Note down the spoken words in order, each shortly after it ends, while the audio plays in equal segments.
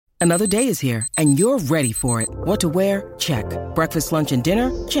Another day is here, and you're ready for it. What to wear? Check. Breakfast, lunch, and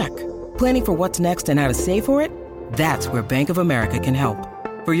dinner? Check. Planning for what's next and how to save for it? That's where Bank of America can help.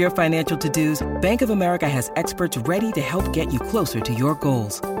 For your financial to-dos, Bank of America has experts ready to help get you closer to your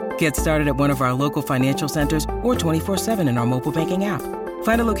goals. Get started at one of our local financial centers or 24/7 in our mobile banking app.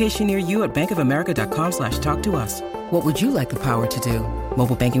 Find a location near you at bankofamerica.com/talktous. What would you like the power to do?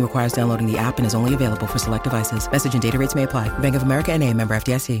 Mobile banking requires downloading the app and is only available for select devices. Message and data rates may apply. Bank of America N.A., member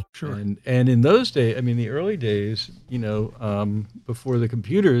FDIC. Sure. And in those days, I mean, the early days, before the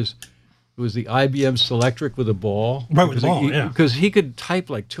computers, it was the IBM Selectric with a ball. Right, with a ball, yeah. Because he could type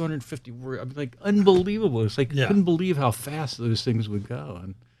like 250 words. I mean, like, unbelievable. It's like, you couldn't believe how fast those things would go.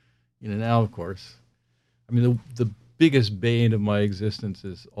 And, now, of course, I mean, the biggest bane of my existence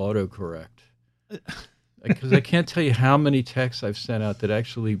is autocorrect. Because I can't tell you how many texts I've sent out that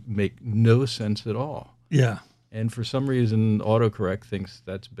actually make no sense at all. Yeah. And for some reason, autocorrect thinks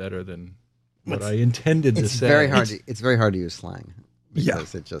that's better than what I intended to say. It's very hard to use slang.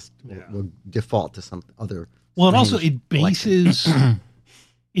 Because it just will default to some other. Well, and also it bases,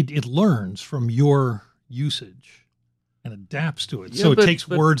 it learns from your usage and adapts to it. So it takes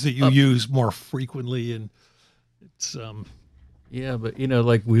words that you use more frequently, and it's Yeah, but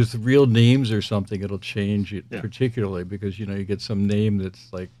like with real names or something, it'll change it particularly because you get some name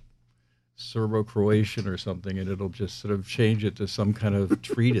that's like Serbo-Croatian or something, and it'll just sort of change it to some kind of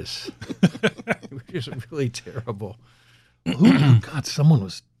treatise, which is really terrible. God, someone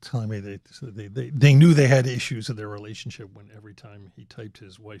was telling me they knew they had issues in their relationship when every time he typed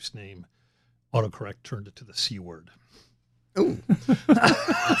his wife's name, autocorrect turned it to the C word. Oh,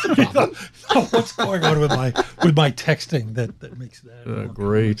 what's going on with my texting that makes that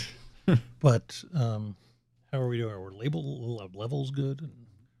great? But how are we doing? Are our levels good and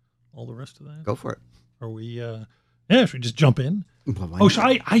all the rest of that? Go for it. Are we? Should we just jump in? Well, so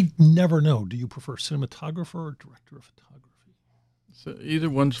I never know. Do you prefer cinematographer or director of photography? So either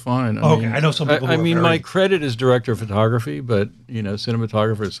one's fine. I know some people. My credit is director of photography, but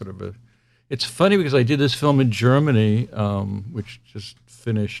cinematographer is sort of a. It's funny because I did this film in Germany, which just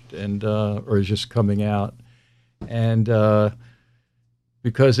finished or is just coming out, and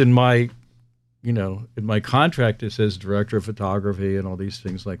because in my contract it says director of photography and all these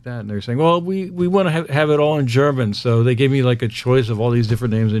things like that, and they're saying, well, we want to have it all in German, so they gave me like a choice of all these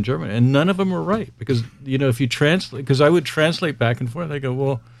different names in German, and none of them were right because if you translate, because I would translate back and forth, I go,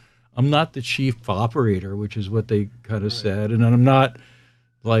 well, I'm not the chief operator, which is what they kind of said, and I'm not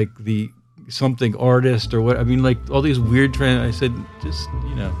like the something artist or what. I mean, like all these weird I said, just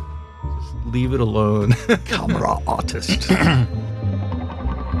leave it alone. Camera artist.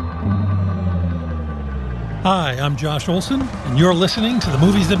 Hi, I'm Josh Olson, and you're listening to The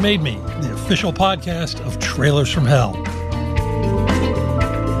Movies That Made Me, the official podcast of Trailers from Hell.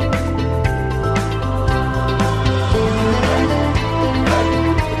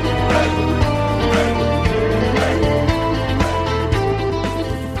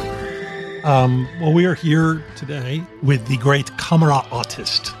 Well, we are here today with the great camera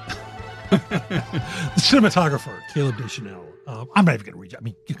artist, the cinematographer, Caleb Deschanel. I'm not even going to read you. I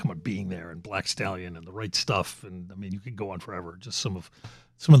mean, you come on, Being There and Black Stallion and The Right Stuff, and I mean, you could go on forever. Just some of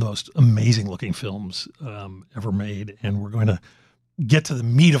the most amazing looking films ever made. And we're going to get to the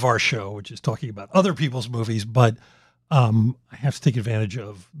meat of our show, which is talking about other people's movies. But I have to take advantage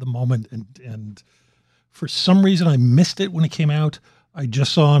of the moment, and for some reason, I missed it when it came out. I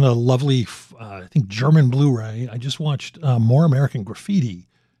just saw on a lovely, I think, German Blu-ray. I just watched More American Graffiti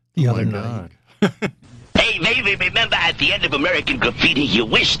the other night. Hey, baby, remember at the end of American Graffiti, you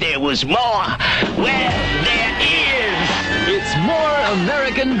wish there was more? Well, there is. It's More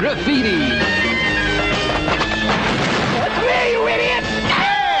American Graffiti. That's me, you idiot!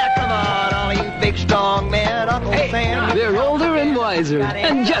 Come on, all you big, strong men, Uncle Sam. They're older and wiser,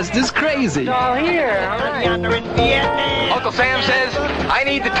 and just as crazy. All here. Yonder in Vietnam. Uncle Sam says, I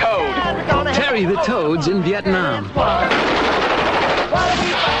need the toad. Terry the Toad's in Vietnam.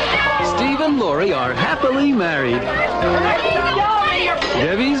 Steve and Lori are happily married.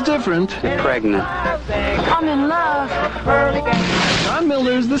 Debbie's different. Pregnant. I'm in love. John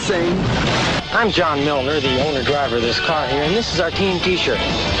Milner's the same. I'm John Milner, the owner-driver of this car here, and this is our team T-shirt.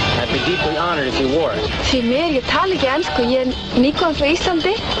 I'd be deeply honored if you wore it. Því mér, ég tala ekki ensku, ég nýkom frá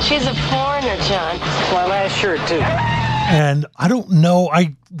Íslandi. She's a foreigner, John. It's my last shirt, too. And I don't know,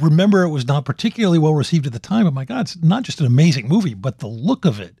 I remember it was not particularly well received at the time, but my God, it's not just an amazing movie, but the look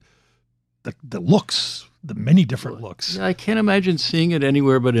of it, the looks, the many different looks. Yeah, I can't imagine seeing it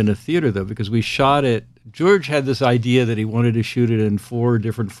anywhere but in a theater, though, because we shot it. George had this idea that he wanted to shoot it in 4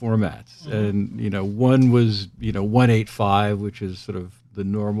 different formats. Mm-hmm. And, one was, 185, which is sort of the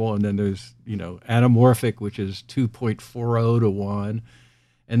normal, and then there's anamorphic, which is 2.40 to 1.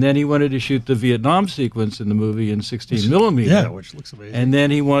 And then he wanted to shoot the Vietnam sequence in the movie in 16 millimeter. Yeah, which looks amazing. And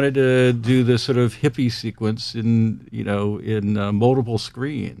then he wanted to do the sort of hippie sequence in multiple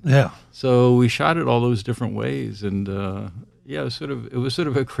screen. Yeah. So we shot it all those different ways, and it was sort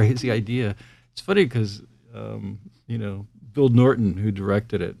of a crazy idea. It's funny because Bill Norton, who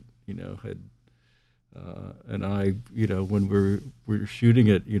directed it, had and I, when we were shooting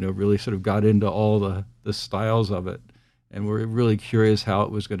it, really sort of got into all the styles of it. And we're really curious how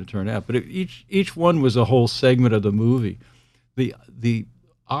it was going to turn out. But each one was a whole segment of the movie. The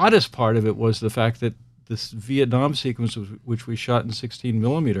oddest part of it was the fact that this Vietnam sequence, which we shot in 16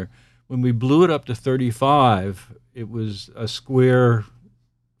 millimeter, when we blew it up to 35, it was a square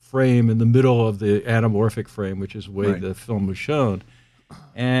frame in the middle of the anamorphic frame, which is the way the film was shown.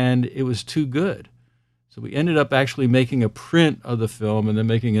 And it was too good. So we ended up actually making a print of the film and then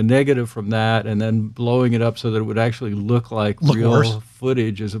making a negative from that and then blowing it up so that it would actually look like real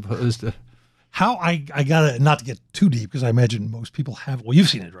footage as opposed to... How I got to, not to get too deep, because I imagine most people have... Well, you've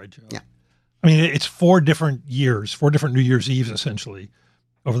seen it, right, Joe? Yeah. I mean, it's 4 different years, 4 different New Year's Eves, essentially,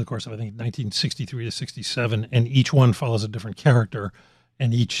 over the course of, I think, 1963 to 67, and each one follows a different character,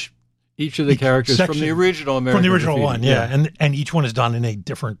 and each of the characters section, from the original American From the original Graffiti, one, yeah. And each one is done in a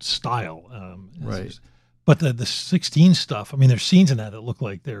different style. Right. But the 16 stuff, I mean, there's scenes in that look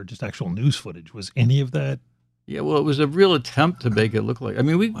like they're just actual news footage. Was any of that? Yeah, well, it was a real attempt to make it look like. I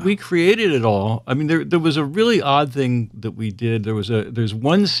mean, we created it all. I mean, there was a really odd thing that we did. There's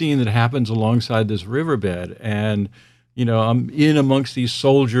one scene that happens alongside this riverbed, and I'm in amongst these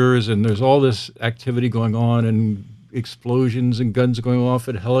soldiers, and there's all this activity going on, and explosions and guns going off,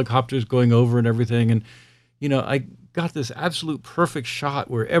 and helicopters going over, and everything, and I got this absolute perfect shot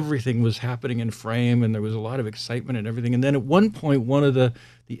where everything was happening in frame and there was a lot of excitement and everything. And then at one point, one of the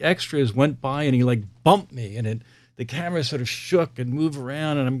extras went by and he bumped me, and the camera sort of shook and moved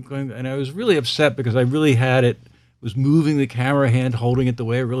around, and I was really upset because I really was moving the camera hand, holding it the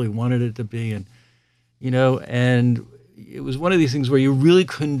way I really wanted it to be. And, and it was one of these things where you really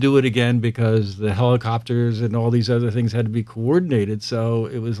couldn't do it again because the helicopters and all these other things had to be coordinated. So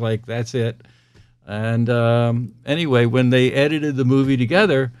it was like, that's it. And anyway, when they edited the movie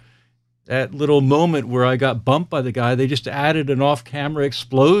together, that little moment where I got bumped by the guy, they just added an off-camera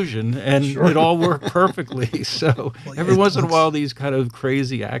explosion, and it all worked perfectly. So every once in a while, these kind of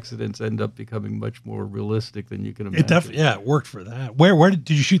crazy accidents end up becoming much more realistic than you can imagine. It worked for that. Where did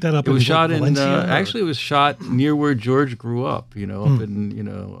you shoot that up? It was shot Valencia, actually, it was shot near where George grew up. Up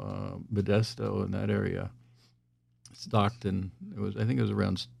in Modesto in that area, Stockton. I think it was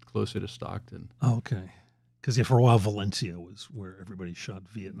around closer to Stockton. Oh, okay. Because for a while, Valencia was where everybody shot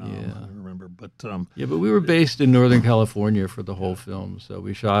Vietnam. Yeah. I remember, but but we were based in Northern California for the whole film. So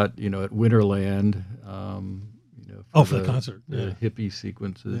we shot, at Winterland. For the concert, hippie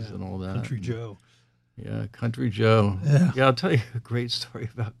sequences and all that. Country Joe. Yeah, Country Joe. Yeah, I'll tell you a great story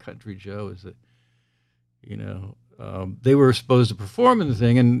about Country Joe. Is that they were supposed to perform in the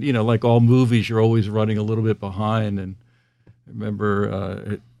thing, and like all movies, you're always running a little bit behind. And I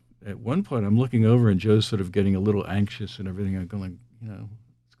remember at one point, I'm looking over, and Joe's sort of getting a little anxious and everything. I'm going,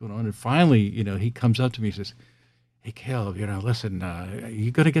 what's going on? And finally, he comes up to me and says, "Hey, Caleb, listen,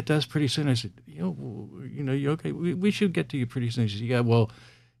 you going to get to us pretty soon?" I said, you okay? We should get to you pretty soon. He said, "Yeah, well,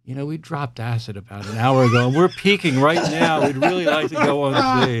 we dropped acid about an hour ago, and we're peaking right now. We'd really like to go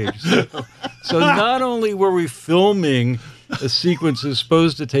on stage." So not only were we filming a sequence that's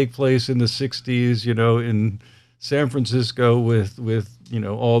supposed to take place in the 60s, in San Francisco with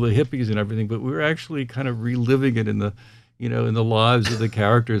all the hippies and everything, but we were actually kind of reliving it in the in the lives of the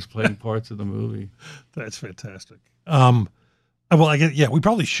characters playing parts of the movie. That's fantastic. Well, I guess, we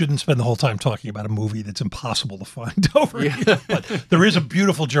probably shouldn't spend the whole time talking about a movie that's impossible to find over here, but there is a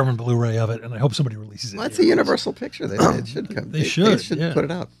beautiful German Blu-ray of it, and I hope somebody releases it. Well, it's a Universal picture. It should come. They should put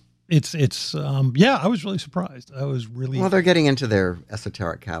it out. It's I was really surprised. I was really... Well, they're getting into their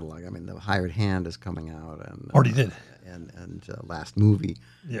esoteric catalog. I mean, The Hired Hand is coming out. And already did. And Last Movie.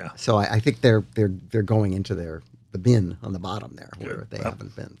 Yeah. So I think they're going into the bin on the bottom there, where they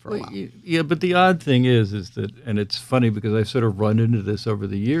haven't been for a while. Yeah, but the odd thing is that, and it's funny because I've sort of run into this over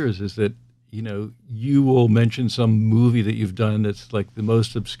the years, is that, you will mention some movie that you've done that's like the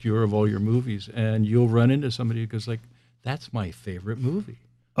most obscure of all your movies, and you'll run into somebody who goes like, "That's my favorite movie."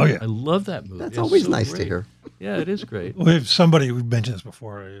 Oh, yeah. I love that movie. That's always nice to hear. Yeah, it is great. Well, if somebody, we mentioned this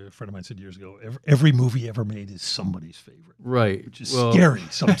before, a friend of mine said years ago, every movie ever made is somebody's favorite. Right. Which is scary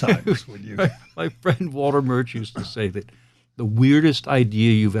sometimes. When you... My friend Walter Murch used to say that the weirdest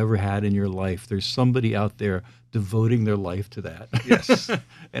idea you've ever had in your life, there's somebody out there devoting their life to that. Yes.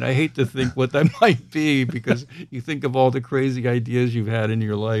 And I hate to think what that might be, because you think of all the crazy ideas you've had in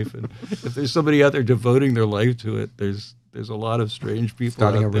your life, and if there's somebody out there devoting their life to it, there's a lot of strange people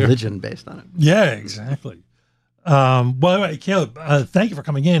Starting out a there. religion based on it. Yeah, exactly. Well, anyway, Caleb, thank you for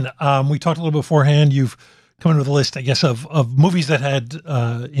coming in. We talked a little beforehand. You've come in with a list, I guess, of movies that had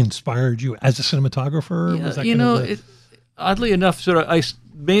inspired you as a cinematographer. Yeah, Was that you kind know, of the- oddly enough, I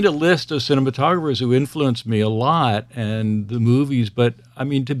made a list of cinematographers who influenced me a lot and the movies. But I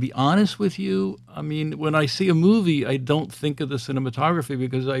mean, to be honest with you, I mean, when I see a movie, I don't think of the cinematography,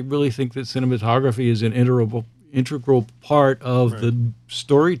 because I really think that cinematography is an integral part of the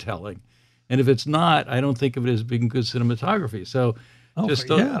storytelling. And if it's not, I don't think of it as being good cinematography. So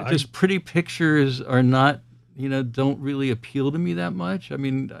just pretty pictures are not, don't really appeal to me that much. I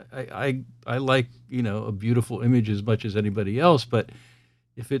mean, I like, a beautiful image as much as anybody else, but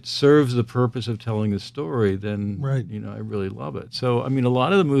if it serves the purpose of telling a story, then, I really love it. So, I mean, a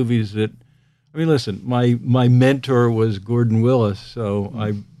lot of the movies listen, my mentor was Gordon Willis. So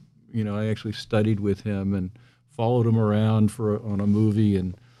I actually studied with him and followed him around on a movie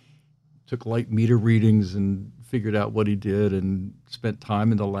and took light meter readings and figured out what he did and spent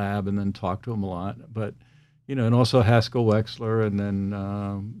time in the lab and then talked to him a lot. But, and also Haskell Wexler and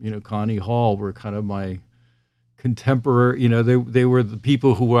then, Connie Hall were kind of my contemporary, they were the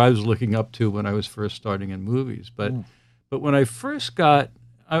people who I was looking up to when I was first starting in movies. But when I first I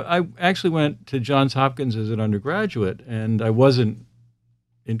actually went to Johns Hopkins as an undergraduate, and I wasn't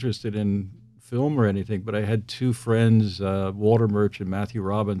interested in film or anything, but I had two friends, Walter Murch and Matthew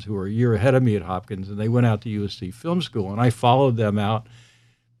Robbins, who were a year ahead of me at Hopkins, and they went out to USC Film School, and I followed them out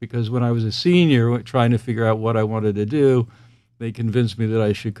because when I was a senior trying to figure out what I wanted to do, they convinced me that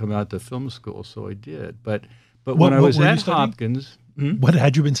I should come out to film school, so I did. But when I was at Hopkins... What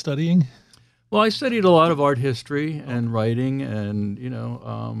had you been studying? Well, I studied a lot of art history and writing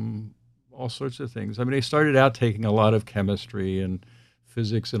and, all sorts of things. I mean, I started out taking a lot of chemistry and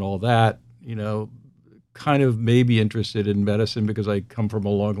physics and all that, kind of maybe interested in medicine because I come from a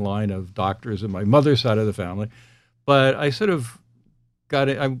long line of doctors in my mother's side of the family. But I sort of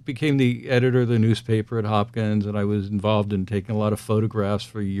I became the editor of the newspaper at Hopkins, and I was involved in taking a lot of photographs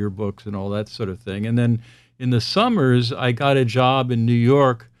for yearbooks and all that sort of thing. And then in the summers, I got a job in New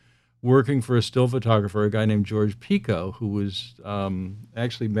York working for a still photographer, a guy named George Pico, who was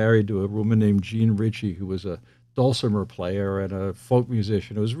actually married to a woman named Jean Ritchie, who was a dulcimer player and a folk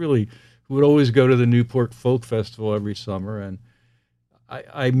musician. It was really, who would always go to the Newport Folk Festival every summer. And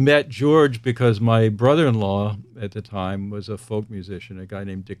I met George because my brother-in-law at the time was a folk musician, a guy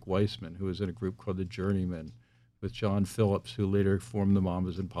named Dick Weissman, who was in a group called the Journeymen with John Phillips, who later formed the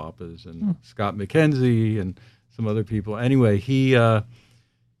Mamas and Papas, and Scott McKenzie and some other people. Anyway, he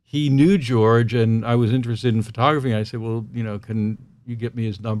knew George, and I was interested in photography. I said, well, can you get me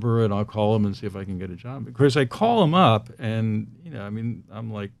his number, and I'll call him and see if I can get a job. Of course, I call him up, and,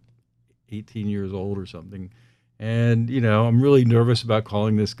 I'm like 18 years old or something. And, I'm really nervous about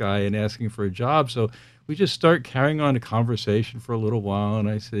calling this guy and asking for a job. So we just start carrying on a conversation for a little while. And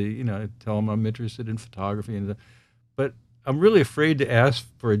I say, I tell him I'm interested in photography. But I'm really afraid to ask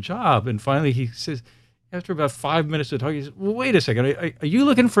for a job. And finally he says, after about 5 minutes of talking, he says, well, wait a second. Are you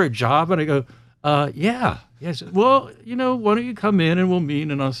looking for a job? And I go, yeah. Yes. Well, why don't you come in and we'll meet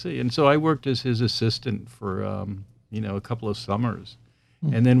and I'll see. And so I worked as his assistant for, a couple of summers.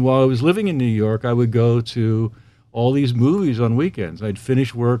 And then while I was living in New York, I would go to all these movies on weekends. I'd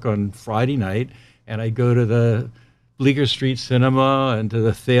finish work on Friday night, and I'd go to the Bleecker Street Cinema and to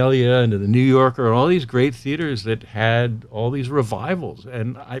the Thalia and to the New Yorker and all these great theaters that had all these revivals.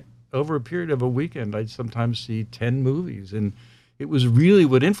 And over a period of a weekend, I'd sometimes see 10 movies, and it was really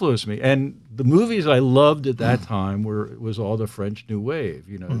what influenced me. And the movies I loved at that time was all the French New Wave,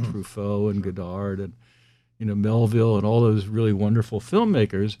 Truffaut and Godard and, Melville and all those really wonderful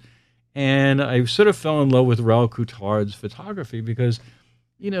filmmakers. And I sort of fell in love with Raoul Coutard's photography because,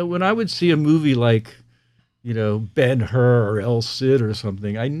 when I would see a movie like, Ben-Hur or El Cid or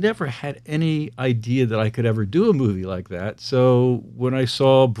something, I never had any idea that I could ever do a movie like that. So when I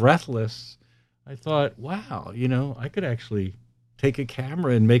saw Breathless, I thought, wow, I could actually take a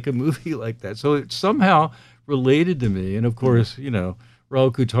camera and make a movie like that. So it somehow related to me. And of course,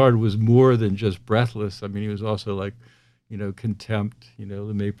 Raoul Coutard was more than just Breathless. I mean, he was also like, Contempt,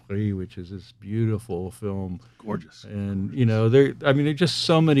 Le Mépris, which is this beautiful film. Gorgeous. And, there are just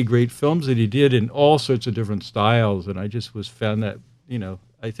so many great films that he did in all sorts of different styles. And I just found that,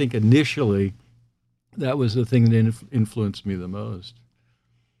 I think initially that was the thing that influenced me the most.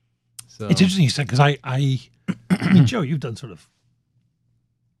 So it's interesting you said, because I I mean, Joe, you've done sort of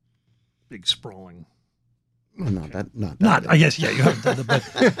big sprawling. Well, not I guess, yeah, you haven't done the, but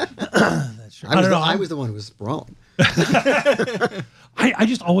that's true. I was the one who was sprawling. I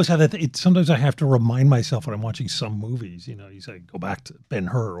just always have that. Sometimes I have to remind myself when I'm watching some movies, you say, go back to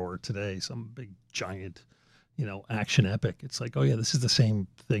Ben-Hur or today, some big giant, action epic. It's like, oh yeah, this is the same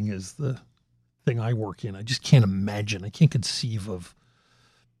thing as the thing I work in. I just can't imagine. I can't conceive of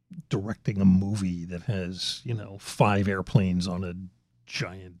directing a movie that has, 5 airplanes on a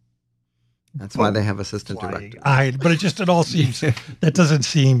giant. That's why they have assistant directors. But it all seems that doesn't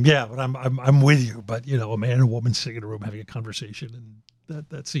seem. Yeah, but I'm with you. But a man and a woman sitting in a room having a conversation, and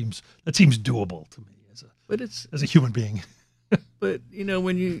that seems doable to me as a human being. But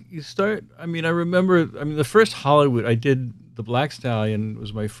when you start, I remember the first Hollywood I did, The Black Stallion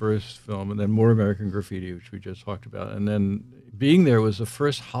was my first film, and then More American Graffiti, which we just talked about, and then Being There was the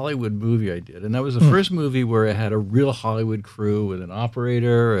first Hollywood movie I did, and that was the first movie where I had a real Hollywood crew with an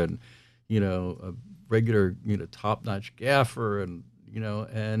operator and a regular top-notch gaffer, and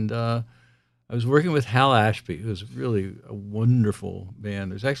I was working with Hal Ashby, who's really a wonderful man.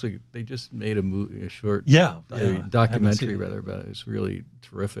 They just made a short documentary rather about it. It's really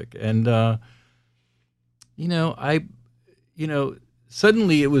terrific. And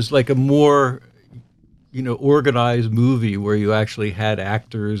suddenly it was like a more organized movie where you actually had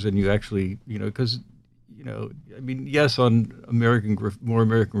actors and you actually because yes, on More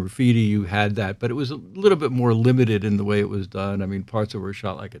American Graffiti, you had that, but it was a little bit more limited in the way it was done. Parts of it were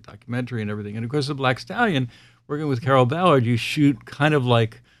shot like a documentary and everything. And of course, The Black Stallion, working with Carol Ballard, you shoot kind of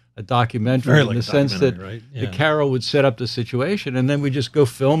like a documentary in the sense that right? the Carol would set up the situation, and then we just go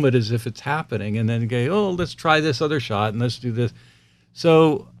film it as if it's happening, and then go, oh, let's try this other shot, and let's do this.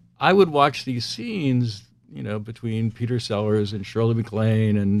 So I would watch these scenes between Peter Sellers and Shirley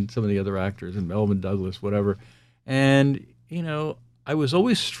MacLaine and some of the other actors and Melvin Douglas, whatever. And, I was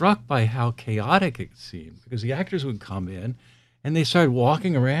always struck by how chaotic it seemed, because the actors would come in and they started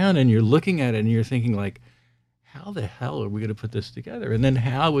walking around and you're looking at it and you're thinking like, how the hell are we going to put this together? And then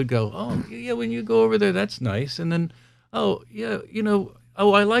Hal would go, oh, yeah, when you go over there, that's nice. And then, oh, yeah,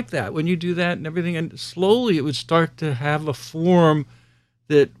 oh, I like that when you do that and everything. And slowly it would start to have a form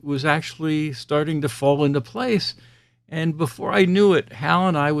that was actually starting to fall into place. And before I knew it, Hal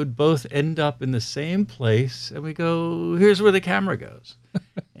and I would both end up in the same place, and we go, here's where the camera goes.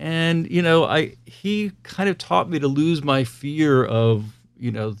 And, he kind of taught me to lose my fear of,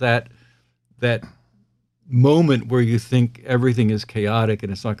 that moment where you think everything is chaotic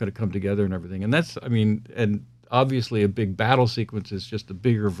and it's not going to come together and everything. And that's, and obviously a big battle sequence is just a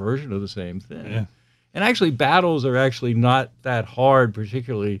bigger version of the same thing. Yeah. And actually, battles are actually not that hard,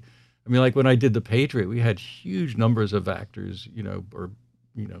 particularly. Like when I did The Patriot, we had huge numbers of actors, or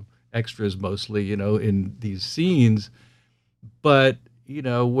extras mostly, in these scenes. But,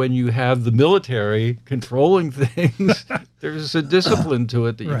 when you have the military controlling things, there's a discipline to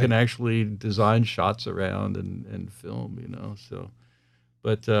it that you can actually design shots around and film, So,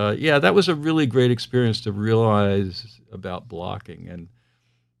 but that was a really great experience to realize about blocking. And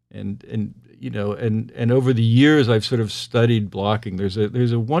over the years, I've sort of studied blocking. There's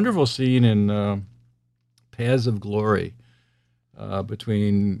a wonderful scene in Paths of Glory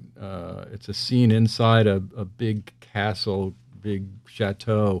between it's a scene inside a big castle, big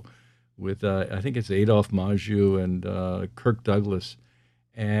chateau with I think it's Adolphe Menjou and Kirk Douglas,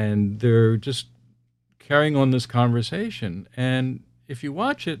 and they're just carrying on this conversation. And if you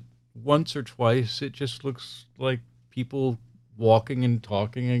watch it once or twice, it just looks like people walking and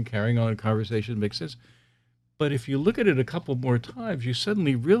talking and carrying on a conversation makes sense. But if you look at it a couple more times, you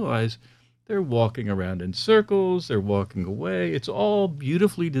suddenly realize they're walking around in circles, they're walking away. It's all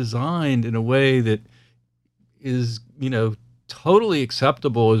beautifully designed in a way that is, totally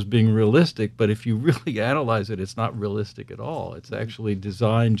acceptable as being realistic. But if you really analyze it, it's not realistic at all. It's actually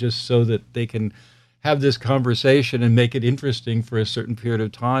designed just so that they can have this conversation and make it interesting for a certain period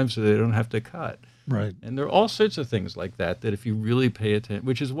of time so they don't have to cut. Right. And there are all sorts of things like that if you really pay attention,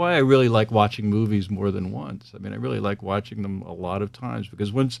 which is why I really like watching movies more than once. I really like watching them a lot of times,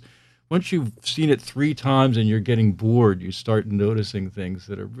 because once you've seen it 3 times and you're getting bored, you start noticing things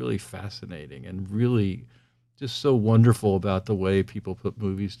that are really fascinating and really just so wonderful about the way people put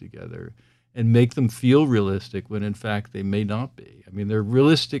movies together and make them feel realistic when in fact they may not be. They're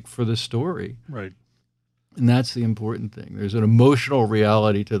realistic for the story. Right. And that's the important thing. There's an emotional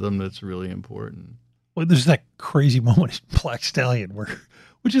reality to them that's really important. Well, there's that crazy moment in Black Stallion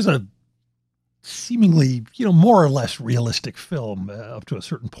which is a seemingly, more or less realistic film up to a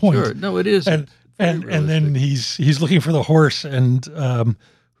certain point. Sure. No, it is. And then he's looking for the horse, and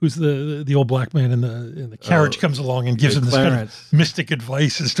who's the old black man in the carriage comes along and gives him this kind of mystic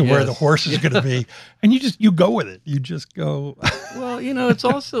advice as to where the horse is going to be, and you go with it. You just go. Well, it's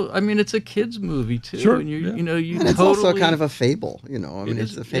also, it's a kid's movie too. Sure, and and it's also kind of a fable.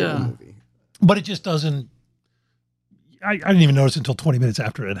 It's a fable movie. But it just doesn't. I didn't even notice until 20 minutes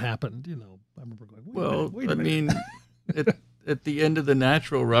after it happened. I remember going, wait a minute. At the end of The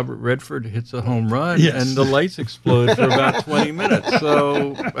Natural, Robert Redford hits a home run, and the lights explode for about 20 minutes.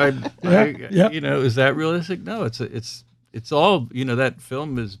 So, is that realistic? No, it's all, that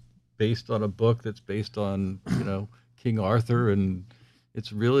film is based on a book that's based on, King Arthur, and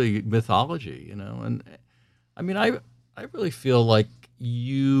it's really mythology, And I really feel like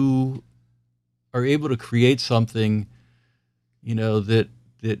you are able to create something, that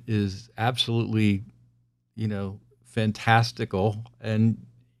is absolutely, fantastical, and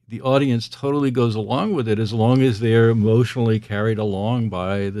the audience totally goes along with it as long as they're emotionally carried along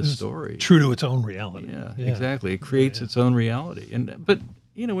by the story. True to its own reality. Yeah, exactly. It creates its own reality. But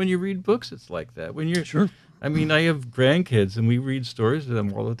when you read books, it's like that. When you're sure. I have grandkids, and we read stories to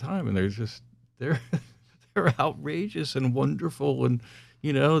them all the time, and they're outrageous and wonderful, and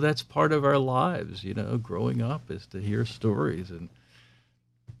that's part of our lives. Growing up is to hear stories, and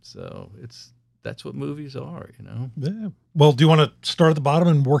so that's what movies are. Yeah. Well, do you want to start at the bottom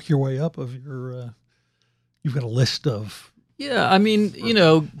and work your way up of your? You've got a list of. Yeah,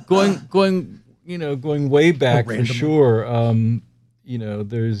 going way back for sure.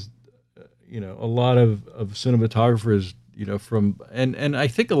 There's a lot of cinematographers, from and I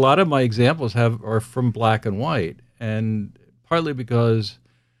think a lot of my examples are from black and white, and partly because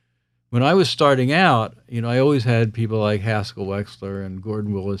when I was starting out, I always had people like Haskell Wexler and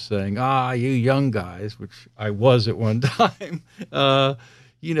Gordon Willis saying, you young guys, which I was at one time,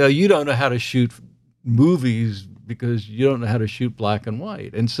 you don't know how to shoot movies because you don't know how to shoot black and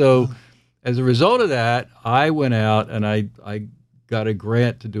white. And so as a result of that, I went out and I got a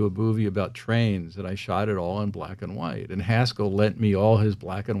grant to do a movie about trains, and I shot it all in black and white. And Haskell lent me all his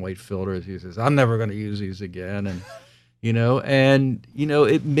black and white filters. He says, I'm never going to use these again. And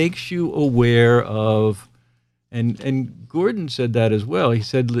it makes you aware of, and Gordon said that as well. He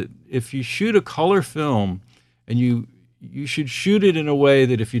said, if you shoot a color film, and you should shoot it in a way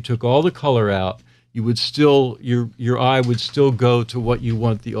that if you took all the color out, you would still, your eye would still go to what you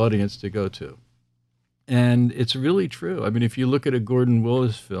want the audience to go to. And it's really true. If you look at a Gordon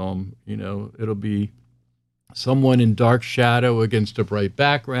Willis film, it'll be someone in dark shadow against a bright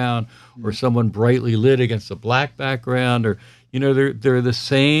background, or someone brightly lit against a black background, or they're the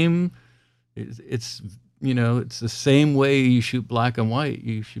same. It's the same way you shoot black and white.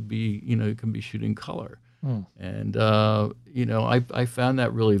 You should be you can be shooting color, and I found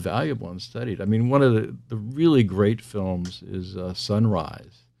that really valuable and studied. One of the really great films is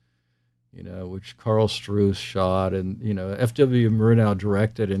Sunrise, which Carl Struess shot, and F.W. Murnau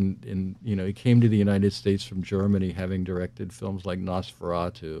directed, and he came to the United States from Germany, having directed films like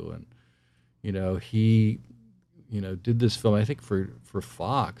Nosferatu, and he did this film, I think, for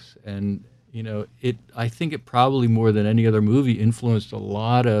Fox, and I think it probably more than any other movie influenced a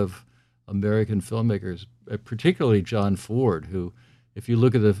lot of American filmmakers, particularly John Ford, who, if you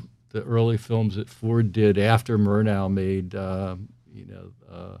look at the early films that Ford did after Murnau made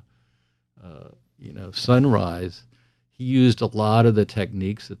Sunrise, he used a lot of the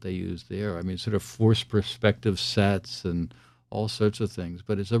techniques that they used there. Sort of forced perspective sets and all sorts of things.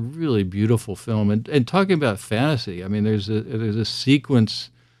 But it's a really beautiful film. And talking about fantasy, there's a sequence,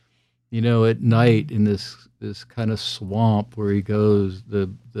 at night in this kind of swamp where he goes. The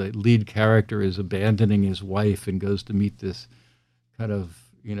lead character is abandoning his wife and goes to meet this kind of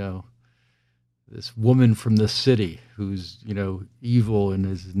this woman from the city who's evil and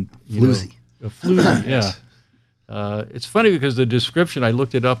is floozy. A floozy, yeah. It's funny because the description, I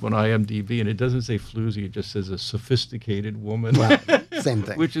looked it up on IMDb, and it doesn't say floozy, it just says a sophisticated woman. Wow, same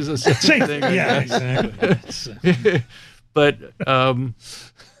thing. Which is a same thing. Yeah, exactly. But,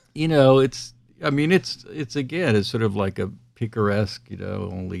 it's again, it's sort of like a picaresque,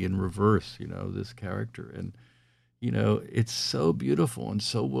 only in reverse, this character. And, it's so beautiful and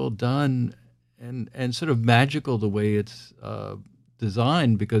so well done and sort of magical the way it's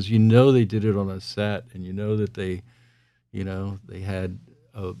designed, because they did it on a set, and that they had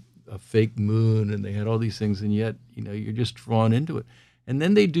a fake moon, and they had all these things, and yet you're just drawn into it. And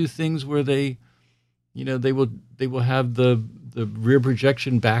then they do things where they will have the rear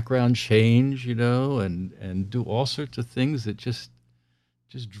projection background change, and do all sorts of things that just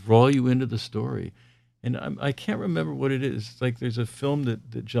draw you into the story. And I can't remember what it is. It's like there's a film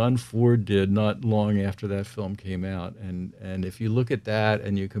that John Ford did not long after that film came out. And if you look at that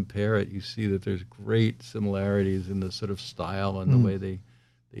and you compare it, you see that there's great similarities in the sort of style and the way they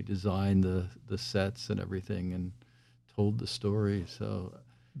designed the sets and everything and told the story. So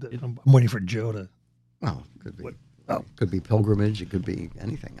I'm waiting for Joe to. Well, could be Pilgrimage. It could be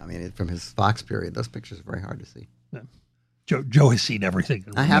anything. I mean, from his Fox period, those pictures are very hard to see. Yeah. Joe has seen everything.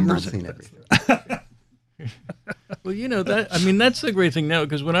 I have not seen everything. Well, that's the great thing now,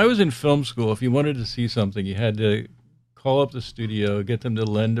 because when I was in film school, if you wanted to see something, you had to call up the studio, get them to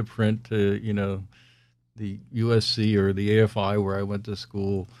lend a print to, the USC or the AFI where I went to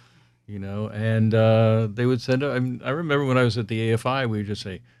school, and they would send up. I remember when I was at the AFI, we would just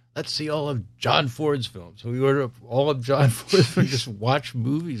say, let's see all of John Ford's films. So we order up all of John Ford's films, just watch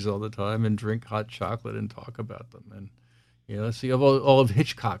movies all the time and drink hot chocolate and talk about them. And let's see all of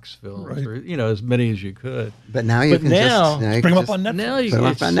Hitchcock's films, right. or as many as you could. But now you can just bring them up on Netflix. Now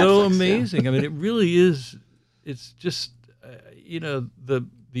it's so Netflix, amazing. I mean, it really is. It's just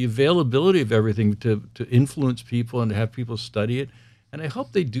the availability of everything to influence people and to have people study it. And I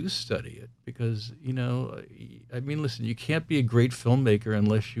hope they do study it because listen, you can't be a great filmmaker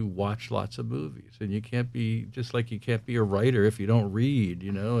unless you watch lots of movies, and you can't be you can't be a writer if you don't read.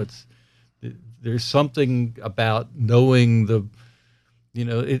 There's something about knowing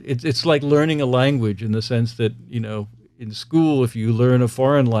it's like learning a language in the sense that, in school, if you learn a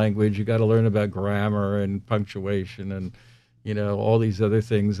foreign language, you got to learn about grammar and punctuation and, all these other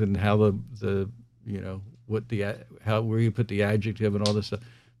things and how where you put the adjective and all this stuff.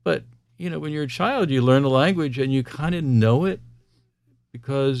 But, when you're a child, you learn the language and you kind of know it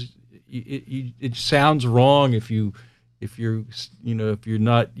because it sounds wrong if you're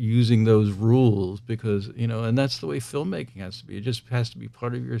not using those rules because, and that's the way filmmaking has to be. It just has to be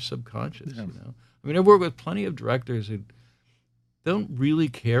part of your subconscious, I've worked with plenty of directors who don't really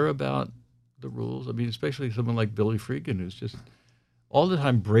care about the rules. Especially someone like Billy Friedkin, who's just all the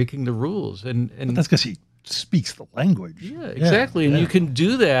time breaking the rules. And that's because he speaks the language. Yeah, exactly. And you can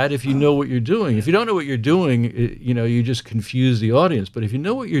do that if you know what you're doing. If you don't know what you're doing, you just confuse the audience. But if you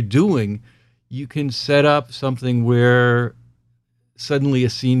know what you're doing, you can set up something where suddenly a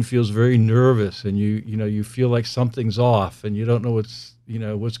scene feels very nervous and you feel like something's off and you don't know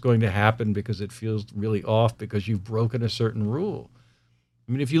what's going to happen because it feels really off because you've broken a certain rule.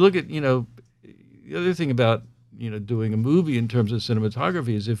 If you look at, the other thing about, doing a movie in terms of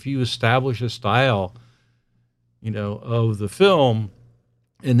cinematography is if you establish a style, of the film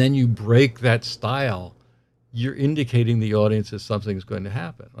and then you break that style, you're indicating the audience that something's going to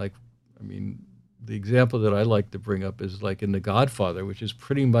happen. The example that I like to bring up is like in The Godfather, which is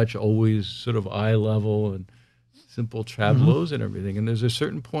pretty much always sort of eye level and simple tableaus and everything. And there's a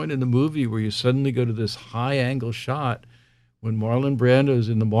certain point in the movie where you suddenly go to this high angle shot when Marlon Brando's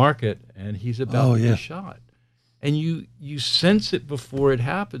in the market and he's about to be shot. And you sense it before it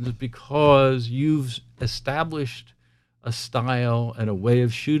happens because you've established a style and a way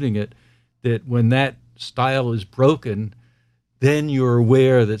of shooting it that when that style is broken, then you're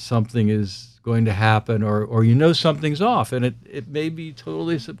aware that something is going to happen or something's off. And it may be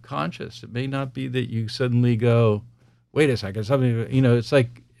totally subconscious. It may not be that you suddenly go, wait a second, something, it's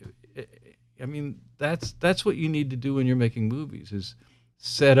like, that's what you need to do when you're making movies is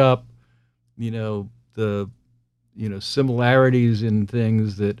set up, the similarities in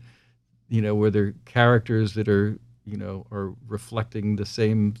things that, where they're characters that are reflecting the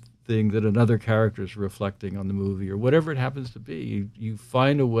same thing that another character is reflecting on the movie or whatever it happens to be. You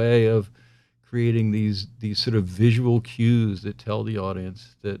find a way of creating these sort of visual cues that tell the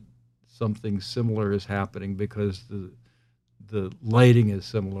audience that something similar is happening because the lighting is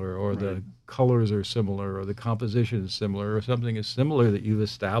similar or the colors are similar or the composition is similar or something is similar that you've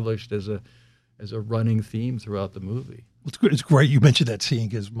established as a running theme throughout the movie. It's good. It's great you mentioned that scene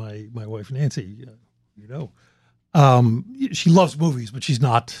because my wife Nancy, she loves movies, but she's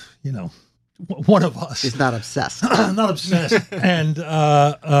not, one of us. She's not obsessed. Not obsessed. And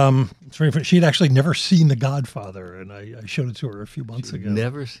she had actually never seen The Godfather, and I showed it to her a few months ago.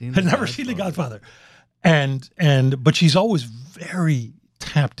 Never seen. Had never seen The Godfather, but she's always very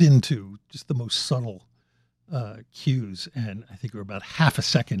tapped into just the most subtle cues. And I think we're about half a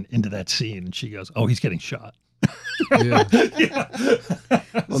second into that scene, and she goes, "Oh, he's getting shot." Yeah.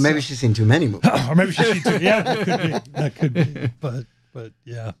 Well, maybe she's seen too many movies. Or maybe she's seen too. Yeah, that could be. But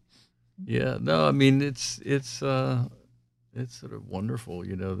yeah. Yeah. No, it's sort of wonderful,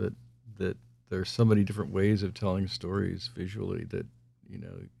 that there's so many different ways of telling stories visually that,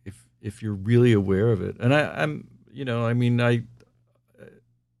 if you're really aware of it. And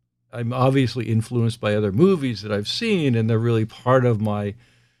I'm obviously influenced by other movies that I've seen, and they're really part of my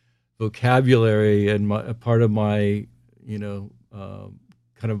vocabulary and a part of my,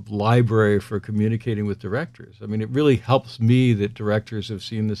 kind of library for communicating with directors. I mean, it really helps me that directors have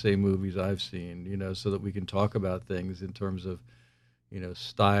seen the same movies I've seen, so that we can talk about things in terms of,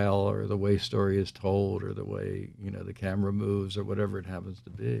 style or the way story is told or the way, the camera moves or whatever it happens to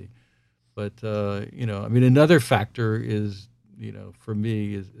be. But, I mean, another factor is, for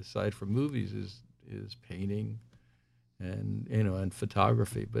me, aside from movies, is painting and, and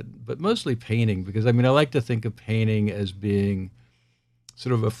photography, but mostly painting, because, I mean, I like to think of painting as being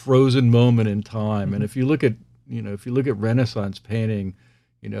sort of a frozen moment in time. And if you look at, Renaissance painting,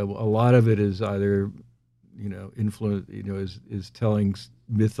 a lot of it is either, influence, is telling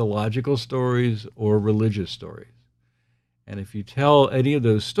mythological stories or religious stories. And if you tell any of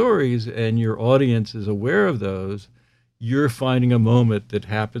those stories and your audience is aware of those, you're finding a moment that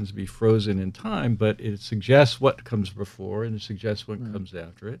happens to be frozen in time, but it suggests what comes before and it suggests what comes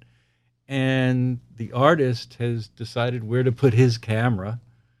after it. And the artist has decided where to put his camera,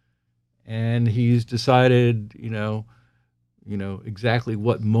 and he's decided, exactly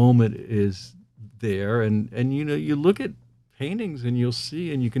what moment is there. And you look at paintings and you'll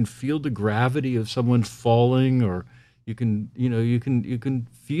see, and you can feel the gravity of someone falling, or you can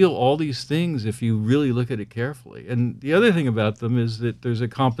feel all these things if you really look at it carefully. And the other thing about them is that there are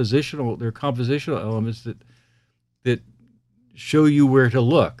compositional elements that show you where to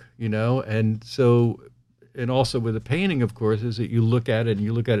look, and so, and also with a painting, of course, is that you look at it and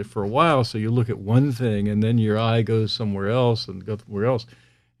you look at it for a while. So you look at one thing and then your eye goes somewhere else and goes somewhere else,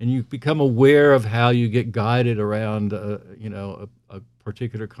 and you become aware of how you get guided around, a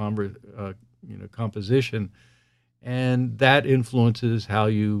particular composition, and that influences how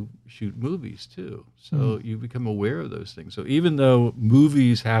you shoot movies too. So you become aware of those things. So even though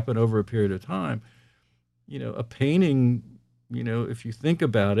movies happen over a period of time, a painting, if you think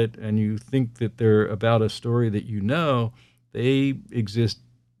about it and you think that they're about a story that they exist,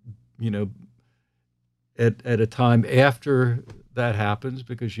 at a time after that happens,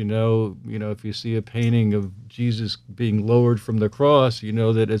 because if you see a painting of Jesus being lowered from the cross,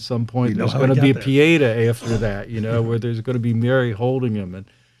 that at some point there's going to be a Pieta after that, where there's going to be Mary holding him, and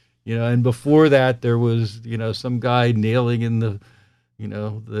and before that there was some guy nailing in the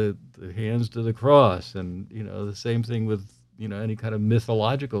hands to the cross, and the same thing with any kind of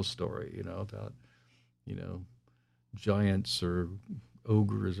mythological story, about giants or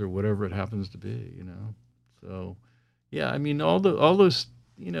ogres or whatever it happens to be, So, yeah, I mean, all those,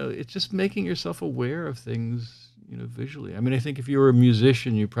 it's just making yourself aware of things, visually. I mean, I think if you were a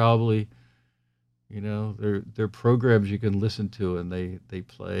musician, you probably, there are programs you can listen to, and they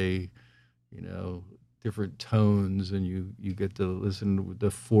play, different tones, and you get to listen with the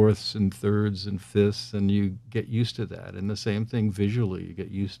fourths and thirds and fifths, and you get used to that. And the same thing visually, you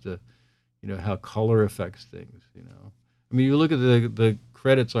get used to, how color affects things, I mean, you look at the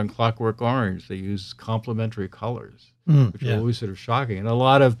credits on Clockwork Orange, they use complementary colors, which are always sort of shocking. And a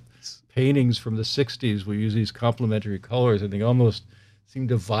lot of paintings from the 60s will use these complementary colors, and they almost seem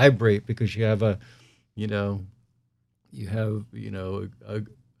to vibrate because you have a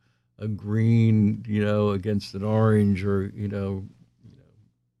green, against an orange, or,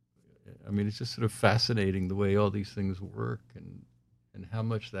 I mean, it's just sort of fascinating the way all these things work, and how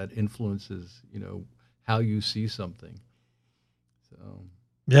much that influences, how you see something. So.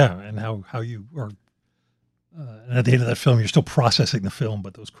 Yeah, and how you are, and at the end of that film, you're still processing the film,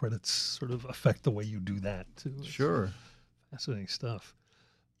 but those credits sort of affect the way you do that too. It's sure, fascinating stuff.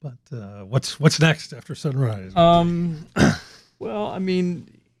 But what's next after Sunrise? Well, I mean,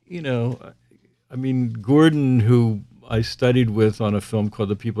 Gordon, who I studied with on a film called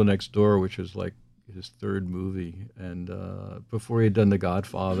The People Next Door, which was like his third movie, and before he had done The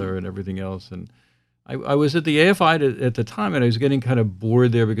Godfather and everything else, and I was at the AFI at the time, and I was getting kind of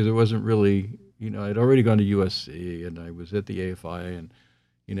bored there because it wasn't really, I'd already gone to USC, and I was at the AFI, and,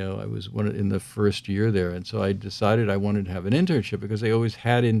 I was in the first year there. And so I decided I wanted to have an internship, because they always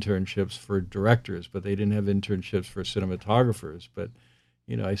had internships for directors, but they didn't have internships for cinematographers. But,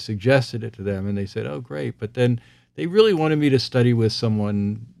 I suggested it to them, and they said, oh, great. But then they really wanted me to study with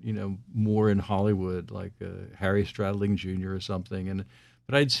someone, more in Hollywood, like Harry Stradling Jr. or something.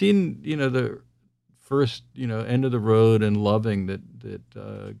 But I'd seen, the first, End of the Road and Loving that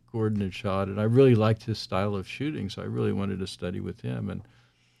Gordon had shot, and I really liked his style of shooting, so I really wanted to study with him. And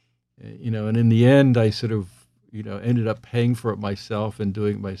and in the end, I sort of ended up paying for it myself and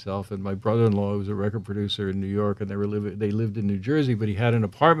doing it myself. And my brother-in-law was a record producer in New York, and they lived in New Jersey, but he had an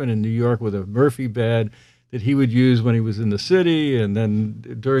apartment in New York with a Murphy bed that he would use when he was in the city, and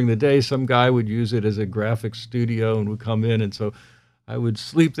then during the day, some guy would use it as a graphics studio and would come in, and so I would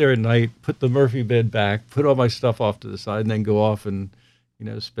sleep there at night, put the Murphy bed back, put all my stuff off to the side, and then go off and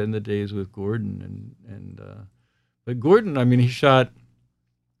spend the days with Gordon. But Gordon, I mean, he shot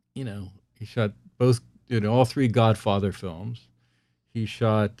both all three Godfather films. He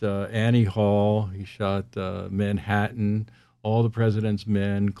shot Annie Hall. He shot Manhattan, All the President's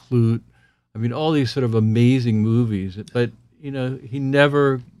Men, Clute. I mean, all these sort of amazing movies. But he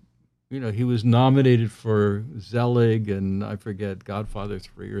never, he was nominated for Zelig and I forget Godfather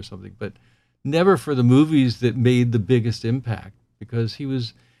 3 or something, but never for the movies that made the biggest impact, because he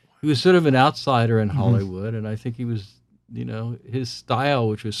was sort of an outsider in Hollywood, and I think he was, his style,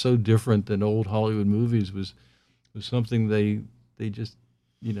 which was so different than old Hollywood movies, was something they just,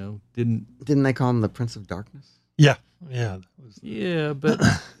 Didn't they call him the Prince of Darkness? Yeah. Yeah, but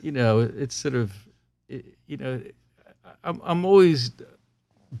it's sort of, I'm always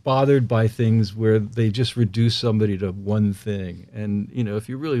bothered by things where they just reduce somebody to one thing, and if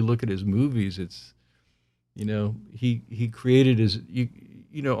you really look at his movies, it's, he created his,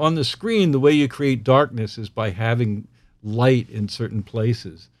 on the screen, the way you create darkness is by having light in certain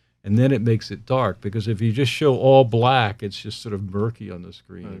places, and then it makes it dark, because if you just show all black, it's just sort of murky on the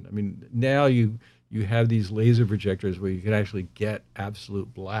screen. Right. I mean, now you have these laser projectors where you can actually get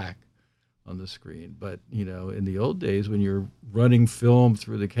absolute black on the screen. But, in the old days when you're running film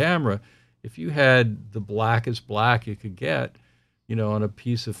through the camera, if you had the blackest black you could get, on a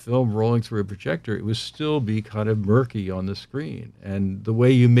piece of film rolling through a projector, it would still be kind of murky on the screen. And the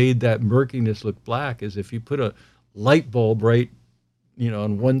way you made that murkiness look black is if you put a light bulb right,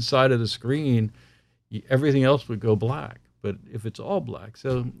 on one side of the screen, everything else would go black. But if it's all black,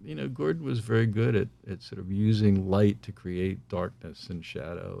 so, Gordon was very good at sort of using light to create darkness and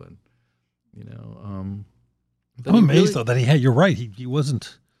shadow. And, I'm amazed, though, that you're right. He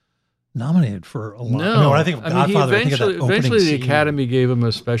wasn't nominated for a lot. No. I mean, when I think of Godfather, I think of that opening eventually the scene. Academy gave him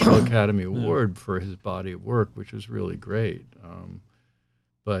a special Academy Award for his body of work, which was really great.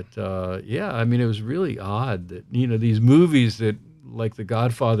 Yeah, I mean, it was really odd that, these movies that, like The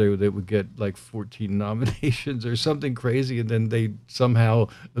Godfather, that would get like 14 nominations or something crazy, and then they somehow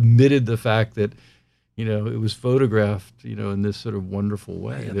omitted the fact that, it was photographed, in this sort of wonderful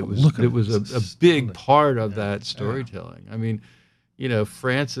way. Yeah, It was a big part of that storytelling. I mean,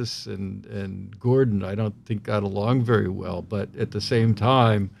 Francis and Gordon, I don't think got along very well, but at the same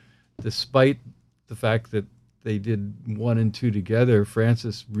time, despite the fact that they did 1 and 2 together,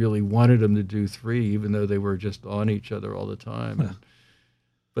 Francis really wanted them to do 3, even though they were just on each other all the time. Yeah.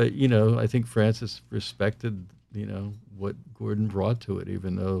 But, I think Francis respected, what Gordon brought to it,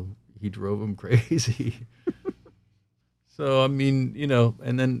 even though he drove him crazy. So, I mean,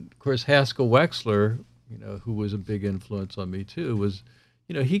 and then, of course, Haskell Wexler, who was a big influence on me too, was,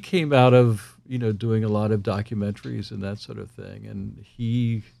 he came out of, doing a lot of documentaries and that sort of thing. And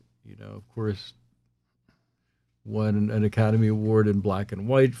he, of course, won an Academy Award in black and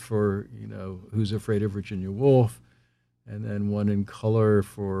white for, Who's Afraid of Virginia Woolf, and then one in color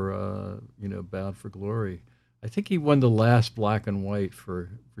for, Bound for Glory. I think he won the last black and white for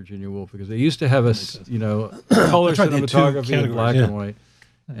Virginia Woolf, because they used to have a, color cinematography in black and white.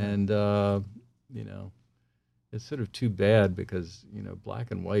 And, it's sort of too bad, because,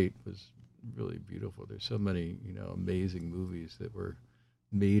 black and white was really beautiful. There's so many, amazing movies that were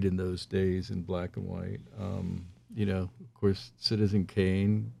made in those days in black and white. Of course, Citizen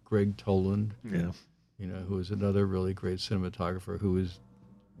Kane, Greg Toland, who was another really great cinematographer, who was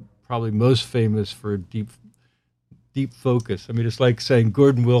probably most famous for deep focus. I mean, it's like saying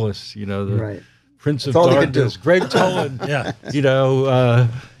Gordon Willis, the Prince of Darkness, Greg Toland,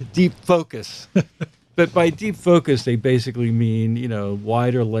 deep focus. But by deep focus, they basically mean,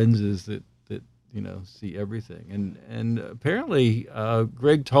 wider lenses that see everything. And apparently,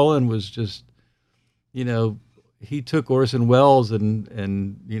 Greg Toland was just, he took Orson Welles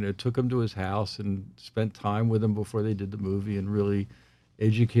and took him to his house and spent time with him before they did the movie, and really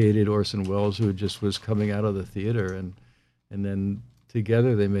educated Orson Welles, who just was coming out of the theater, and then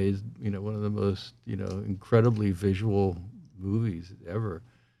together they made one of the most incredibly visual movies ever.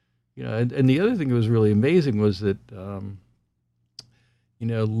 And the other thing that was really amazing was that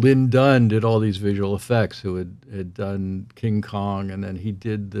Lynn Dunn did all these visual effects, who had done King Kong, and then he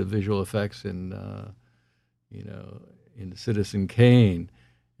did the visual effects in Citizen Kane,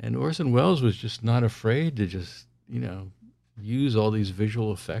 and Orson Welles was just not afraid to just use all these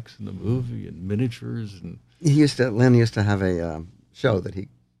visual effects in the movie and miniatures. And Lynn used to have a show that he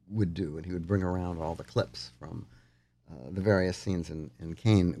would do, and he would bring around all the clips from the various scenes in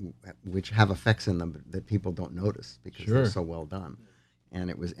Kane, which have effects in them that people don't notice because they're so well done. And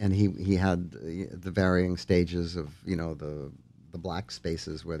he had the varying stages of the black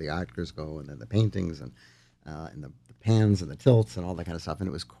spaces where the actors go, and then the paintings and the pans and the tilts and all that kind of stuff. And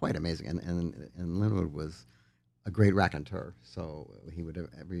it was quite amazing. And Linwood was a great raconteur. So he would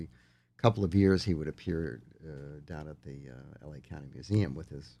every couple of years he would appear down at the L.A. County Museum with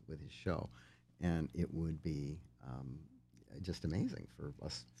his show, and it would be just amazing for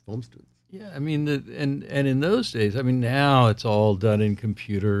us film students. Yeah, I mean, and in those days, I mean, now it's all done in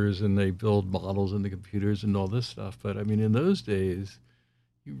computers, and they build models in the computers and all this stuff. But I mean, in those days,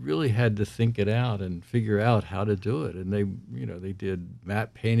 you really had to think it out and figure out how to do it. And they did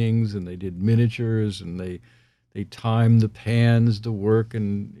matte paintings, and they did miniatures, and they timed the pans to work,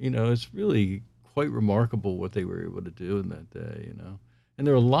 and it's really quite remarkable what they were able to do in that day. And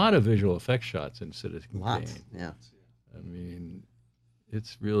there are a lot of visual effects shots in Citizen Kane. Yeah. I mean,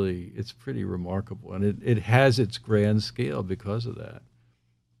 it's pretty remarkable, and it has its grand scale because of that.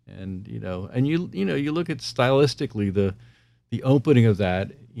 And you look at stylistically the opening of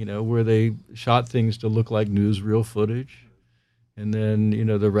that, where they shot things to look like newsreel footage, and then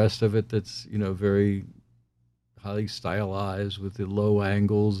the rest of it that's very highly stylized with the low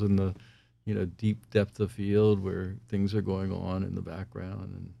angles and the deep depth of field where things are going on in the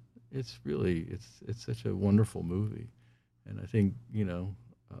background, and it's such a wonderful movie. And I think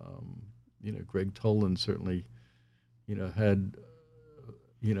Greg Toland certainly had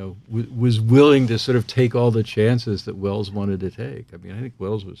was willing to sort of take all the chances that Wells wanted to take. I mean, I think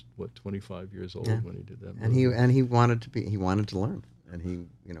Wells was 25 years old when he did that movie. And he wanted to learn, and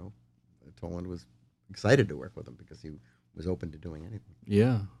Toland was excited to work with him because he was open to doing anything.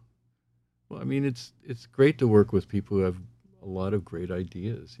 Yeah. Well, I mean, it's great to work with people who have a lot of great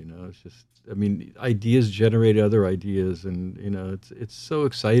ideas. It's just, I mean, ideas generate other ideas, and it's so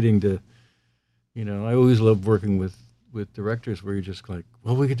exciting to, I always love working with directors where you're just like,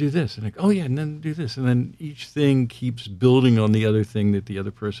 well, we could do this, and like, oh yeah, and then do this, and then each thing keeps building on the other thing that the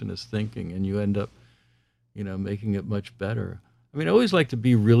other person is thinking, and you end up, making it much better. I mean, I always like to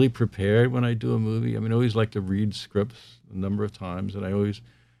be really prepared when I do a movie. I mean, I always like to read scripts a number of times, and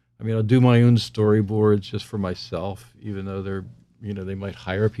I'll do my own storyboards just for myself, even though they might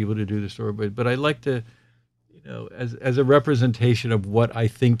hire people to do the storyboard. But I like to, as a representation of what I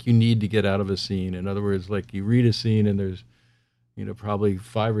think you need to get out of a scene. In other words, like you read a scene and there's, probably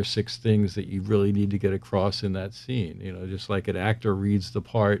 5 or 6 things that you really need to get across in that scene. Just like an actor reads the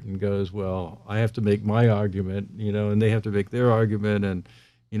part and goes, well, I have to make my argument, and they have to make their argument, and,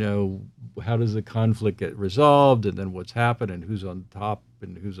 how does the conflict get resolved, and then what's happened, and who's on top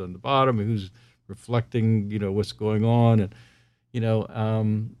and who's on the bottom, and who's reflecting, what's going on, and,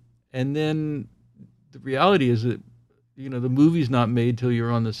 and then the reality is that, the movie's not made till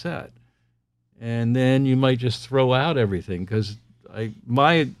you're on the set. And then you might just throw out everything, because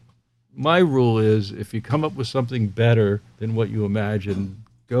my rule is if you come up with something better than what you imagined,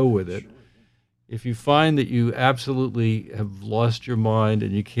 go with it. If you find that you absolutely have lost your mind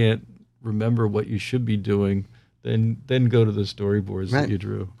and you can't remember what you should be doing, then go to the storyboards that you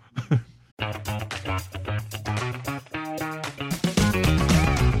drew.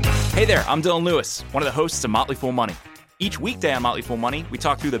 Hey there, I'm Dylan Lewis, one of the hosts of Motley Fool Money. Each weekday on Motley Fool Money, we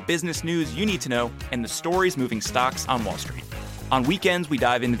talk through the business news you need to know and the stories moving stocks on Wall Street. On weekends, we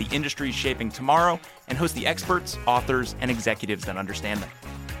dive into the industries shaping tomorrow and host the experts, authors, and executives that understand them.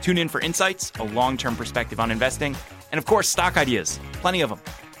 Tune in for insights, a long-term perspective on investing, and of course, stock ideas. Plenty of them.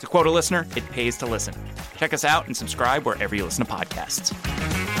 To quote a listener, it pays to listen. Check us out and subscribe wherever you listen to podcasts.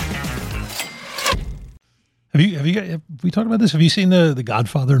 Have we talked about this? Have you seen the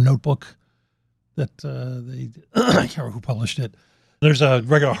Godfather notebook that I can't remember who published it. There's a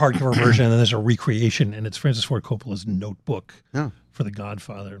regular hardcover version, and then there's a recreation, and it's Francis Ford Coppola's notebook for The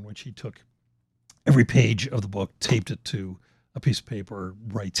Godfather, in which he took every page of the book, taped it to a piece of paper,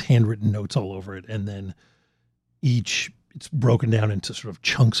 writes handwritten notes all over it, and then it's broken down into sort of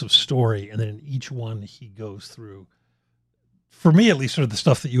chunks of story, and then in each one he goes through, for me at least, sort of the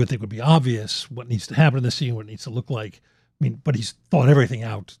stuff that you would think would be obvious, what needs to happen in the scene, what it needs to look like. I mean, but he's thought everything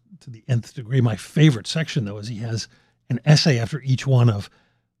out to the nth degree. My favorite section, though, is he has an essay after each one of,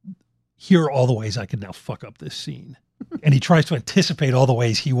 here are all the ways I could now fuck up this scene. And he tries to anticipate all the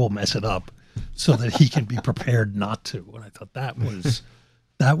ways he will mess it up so that he can be prepared not to. And I thought that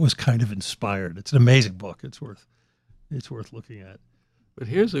was kind of inspired. It's an amazing book. It's worth looking at. But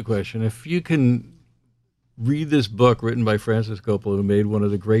here's the question. If you can read this book written by Francis Coppola, who made one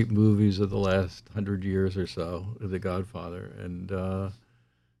of the great movies of the last 100 years or so, The Godfather, and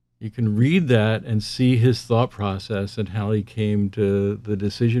you can read that and see his thought process and how he came to the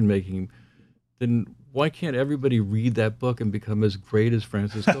decision making, then why can't everybody read that book and become as great as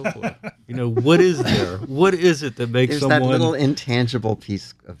Francis Coppola? What is there? What is it that makes There's someone... that little intangible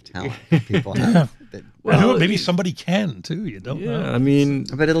piece of talent that people have. Well, maybe somebody can too. You don't know. I mean,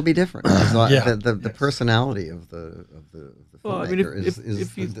 but it'll be different. The personality of the filmmaker is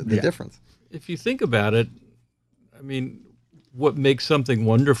the difference. If you think about it, I mean, what makes something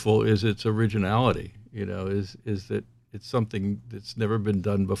wonderful is its originality. Is that it's something that's never been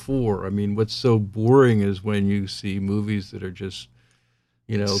done before. I mean, what's so boring is when you see movies that are just,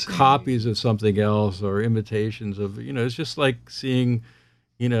 copies of something else or imitations of, it's just like seeing,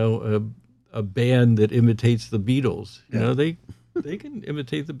 a band that imitates the Beatles. They can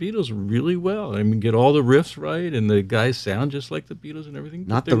imitate the Beatles really well. I mean, get all the riffs right, and the guys sound just like the Beatles and everything.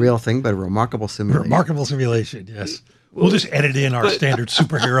 Not the real thing, but a remarkable simulation. Remarkable simulation, yes. We'll just edit in our standard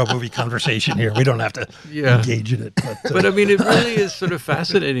superhero movie conversation here. We don't have to engage in it. But I mean, it really is sort of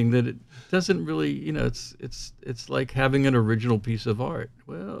fascinating that it doesn't really, it's like having an original piece of art.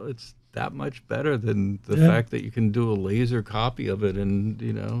 Well, it's that much better than the fact that you can do a laser copy of it,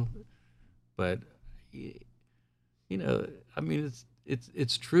 and but I mean,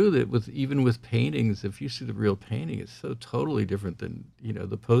 it's true that even with paintings, if you see the real painting, it's so totally different than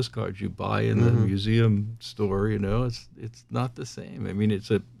the postcards you buy in the museum store. It's not the same. I mean, it's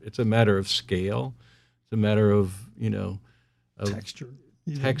a matter of scale. It's a matter of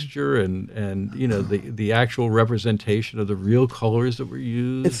texture and the actual representation of the real colors that were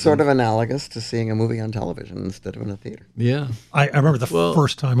used. It's sort of analogous to seeing a movie on television instead of in a theater. Yeah, I remember the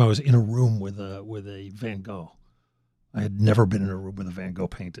first time I was in a room with a Van Gogh. I had never been in a room with a Van Gogh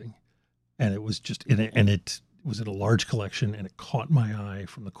painting, and it was just it was in a large collection, and it caught my eye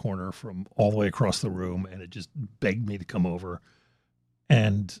from the corner from all the way across the room, and it just begged me to come over.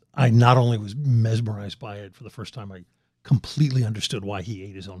 And I not only was mesmerized by it for the first time, I completely understood why he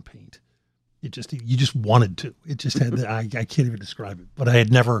ate his own paint. You just wanted to. It just had I can't even describe it. But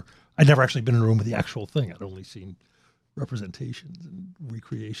I'd never actually been in a room with the actual thing. I'd only seen representations and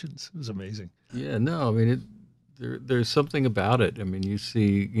recreations. It was amazing. Yeah, no, I mean there's something about it. I mean, you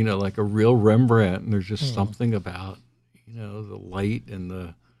see, like a real Rembrandt, and there's just something about, the light and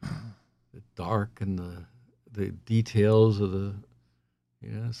the dark and the details of the,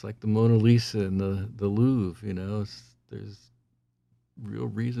 it's like the Mona Lisa and the Louvre. There's real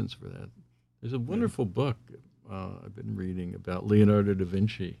reasons for that. There's a wonderful book I've been reading about Leonardo da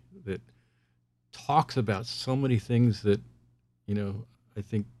Vinci that talks about so many things that, I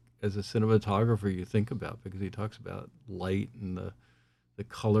think, as a cinematographer you think about, because he talks about light and the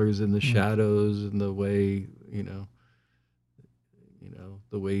colors and the shadows and the way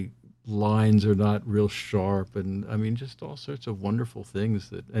the way lines are not real sharp, and I mean just all sorts of wonderful things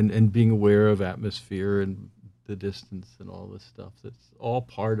that and being aware of atmosphere and the distance and all this stuff. That's all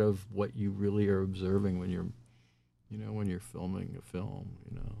part of what you really are observing when you're filming a film.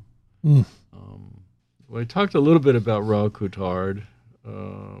 Well, I talked a little bit about Raoul Coutard.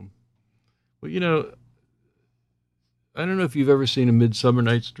 I don't know if you've ever seen A Midsummer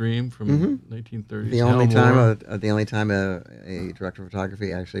Night's Dream from 1930s. The only time a director of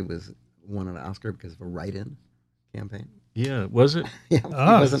photography actually won an Oscar because of a write-in campaign. Yeah, was it?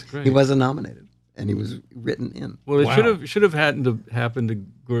 Yeah, he wasn't nominated, and he was written in. Well, it should have happened to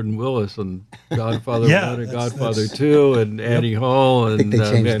Gordon Willis on Godfather 1 and Godfather 2 and Annie Hall and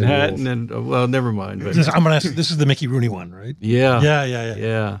Manhattan and well, never mind. But I'm going to ask. This is the Mickey Rooney one, right? Yeah.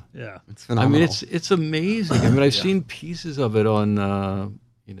 It's phenomenal. I mean, it's amazing. I mean, I've seen pieces of it on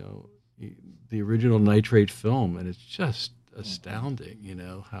the original Nitrate film, and it's just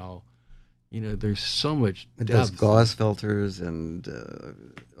astounding. How there's so much depth. It does gauze filters and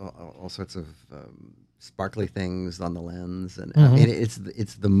all sorts of sparkly things on the lens, and I mean,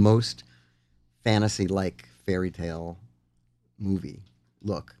 it's the most fantasy-like fairy tale movie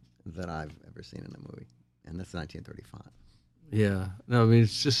look that I've ever seen in a movie, and that's 1935. Yeah, no, I mean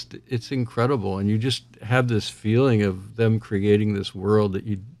it's incredible, and you just have this feeling of them creating this world that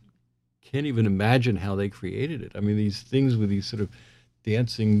you can't even imagine how they created it. I mean, these things with these sort of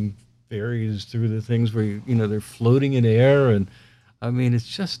dancing fairies through the things where they're floating in air, and I mean it's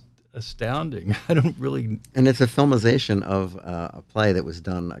just astounding. I don't really. And it's a filmization of a play that was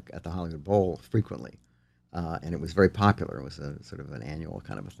done at the Hollywood Bowl frequently, and it was very popular. It was a sort of an annual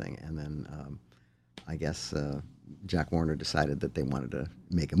kind of a thing, and then I guess Jack Warner decided that they wanted to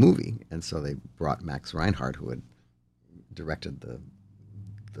make a movie, and so they brought Max Reinhardt, who had directed the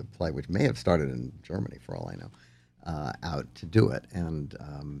play, which may have started in Germany for all I know, out to do it, and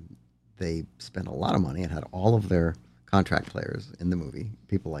they spent a lot of money and had all of their contract players in the movie,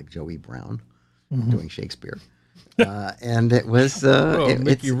 people like Joey Brown doing Shakespeare. And it was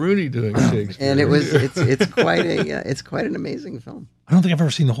Mickey Rooney doing Shakespeare, and it's quite an amazing film. I don't think I've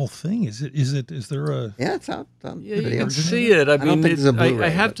ever seen the whole thing. Is there a? Yeah, it's out. Yeah, you can see it. I mean, I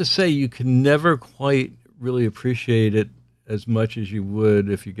have to say, you can never quite really appreciate it as much as you would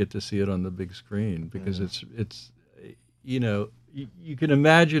if you get to see it on the big screen, because it's you can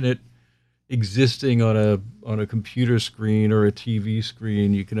imagine it existing on a computer screen or a TV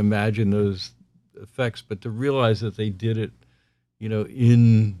screen. You can imagine those effects, but to realize that they did it,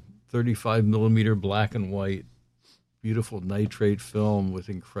 in 35 millimeter black and white, beautiful nitrate film with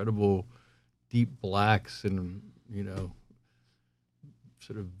incredible deep blacks and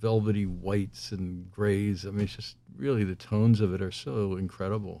sort of velvety whites and grays. I mean, it's just really, the tones of it are so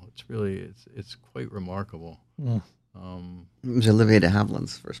incredible. It's really it's quite remarkable. It was Olivier de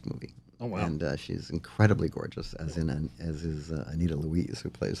Havilland's first movie. Oh wow! And she's incredibly gorgeous, as is Anita Louise, who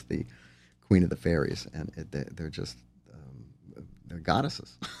plays the Queen of the Fairies, and they're just they're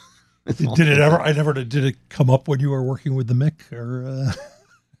goddesses. Did it come up when you were working with the Mick or?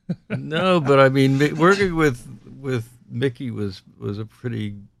 No, but I mean, working with Mickey was a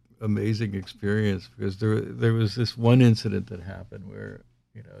pretty amazing experience, because there was this one incident that happened where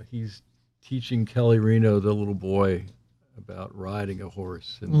he's teaching Kelly Reno, the little boy, about riding a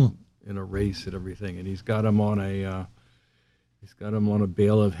horse in a race and everything, and he's got him on a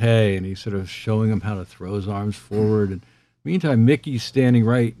bale of hay, and he's sort of showing him how to throw his arms forward. And meantime, Mickey's standing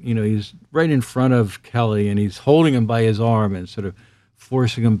he's right in front of Kelly, and he's holding him by his arm and sort of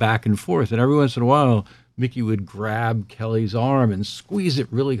forcing him back and forth. And every once in a while, Mickey would grab Kelly's arm and squeeze it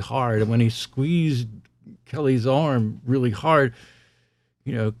really hard. And when he squeezed Kelly's arm really hard,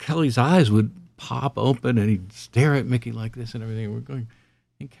 Kelly's eyes would pop open, and he'd stare at Mickey like this and everything. And we're going,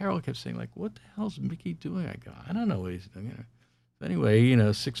 and Carol kept saying, like, what the hell's Mickey doing? I go, I don't know what he's doing.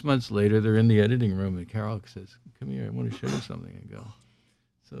 Anyway, 6 months later, they're in the editing room, and Carol says, come here, I want to show you something. I go,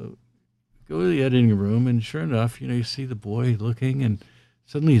 so go to the editing room, and sure enough, you see the boy looking, and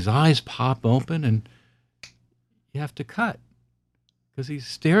suddenly his eyes pop open, and you have to cut, because he's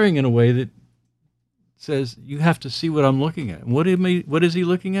staring in a way that says, you have to see what I'm looking at. And what is he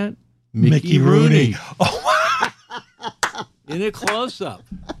looking at? Mickey Rooney. Oh, in a close-up.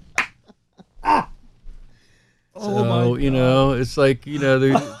 Oh, So, it's like, there,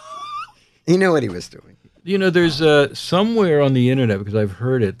 He knew what he was doing. There's somewhere on the internet, because I've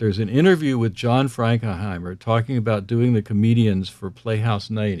heard it, there's an interview with John Frankenheimer talking about doing the comedians for Playhouse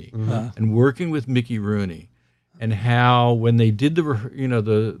 90 and working with Mickey Rooney, and how when they did the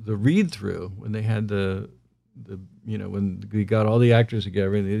read-through, when they had when we got all the actors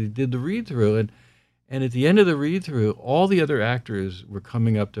together, and they did the read-through, and at the end of the read-through, all the other actors were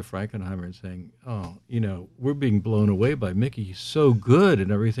coming up to Frankenheimer and saying, oh, we're being blown away by Mickey. He's so good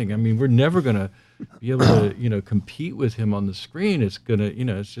and everything. I mean, we're never going to be able to, compete with him on the screen. It's going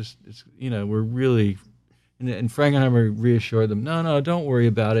to, we're really, and Frankenheimer reassured them, no, don't worry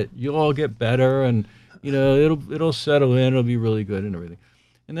about it. You'll all get better, and, it'll settle in. It'll be really good and everything.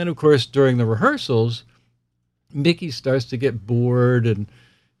 And then, of course, during the rehearsals, Mickey starts to get bored, and,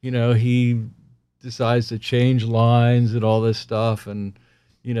 he decides to change lines and all this stuff, and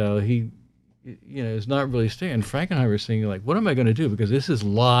he is not really staying. And Frankenheimer's saying, like, what am I going to do, because this is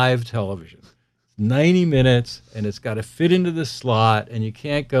live television, 90 minutes, and it's got to fit into the slot, and you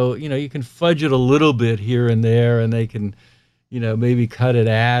can't go, you can fudge it a little bit here and there, and they can maybe cut an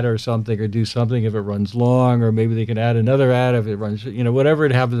ad or something, or do something if it runs long, or maybe they can add another ad if it runs, whatever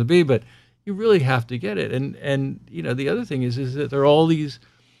it happens to be, but you really have to get it. And the other thing is that there are all these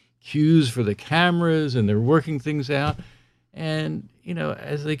cues for the cameras, and they're working things out, and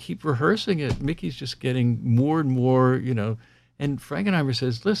as they keep rehearsing it, Mickey's just getting more and more, and Frankenheimer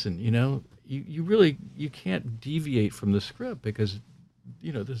says, listen, you can't deviate from the script, because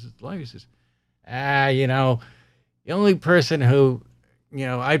this is life. He says, the only person who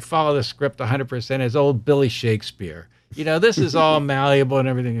I'd follow the script 100% is old Billy Shakespeare. This is all malleable and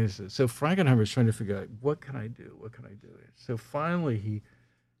everything. So Frankenheimer's trying to figure out, what can I do? So finally he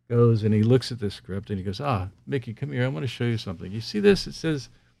goes and he looks at the script, and he goes, Mickey, come here. I want to show you something. You see this? It says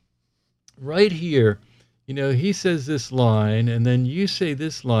right here, he says this line, and then you say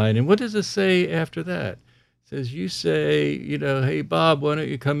this line. And what does it say after that? It says, you say, hey, Bob, why don't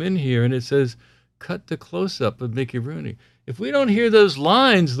you come in here? And it says, cut the close-up of Mickey Rooney. If we don't hear those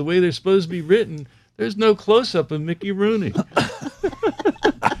lines the way they're supposed to be written, there's no close-up of Mickey Rooney.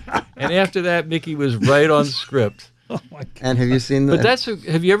 And after that, Mickey was right on script. Oh my God. And have you seen that? But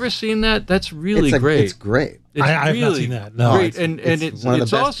have you ever seen that? That's really great. It's great. It's I have really not seen that. No, great, and it's one of the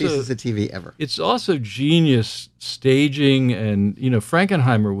best also, pieces of TV ever. It's also genius staging, and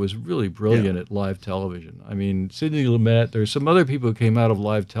Frankenheimer was really brilliant at live television. I mean, Sidney Lumet. There's some other people who came out of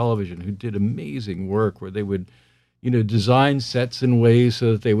live television who did amazing work, where they would, design sets in ways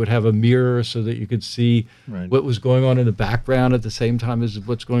so that they would have a mirror so that you could see what was going on in the background at the same time as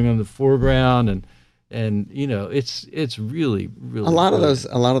what's going on in the foreground, and it's really a lot of those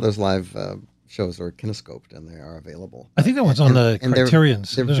live shows are kinescoped, and they are available. I think that one's on the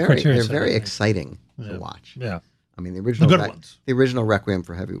Criterions. They're very exciting to watch. Yeah. I mean, the original Requiem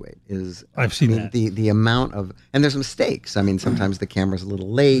for Heavyweight is. I've seen that. The amount of, and there's mistakes. I mean, sometimes the camera's a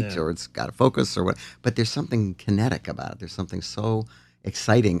little late, or it's got to focus, or what. But there's something kinetic about it. There's something so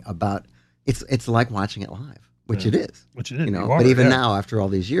exciting about it's like watching it live, which it is. Which it is. But even now, after all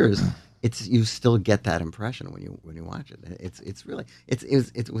these years, you still get that impression when you watch it. It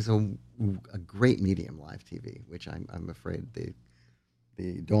was a great medium, live TV, which I'm afraid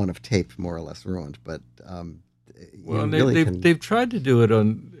the dawn of tape more or less ruined. But well, they've tried to do it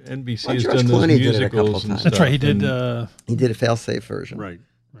on NBC. Well, has George done those Clooney musicals did it a couple of times. That's right. He did. He did a fail-safe version, right.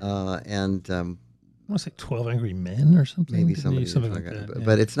 And I want to say 12 Angry Men or something. Maybe something like that.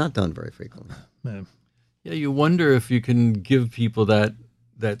 But it's not done very frequently. Yeah, you wonder if you can give people that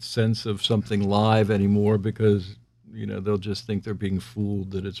sense of something live anymore, because they'll just think they're being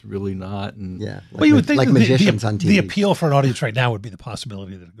fooled, that it's really not. And you would think like magicians on TV. The appeal for an audience right now would be the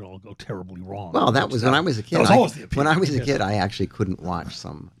possibility that it could all go terribly wrong. Well, that was when I was a kid. That was always the appeal. When I was a kid, I actually couldn't watch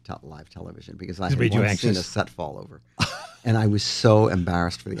some live television because I had once seen a set fall over, and I was so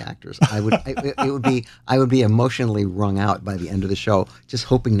embarrassed for the actors. I would be emotionally wrung out by the end of the show, just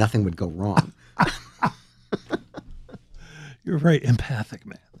hoping nothing would go wrong. You're very empathic,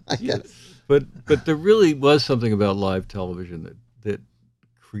 man. I guess. But there really was something about live television that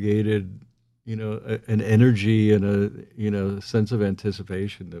created, an energy and a sense of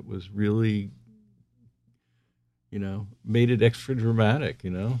anticipation that was really, made it extra dramatic,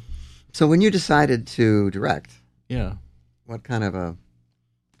 So when you decided to direct, yeah, what kind of a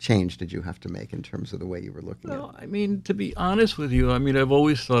change did you have to make in terms of the way you were looking at it? I mean, to be honest with you, I've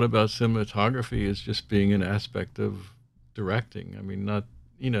always thought about cinematography as just being an aspect of directing. I mean, not,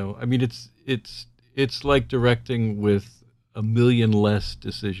 it's like directing with a million less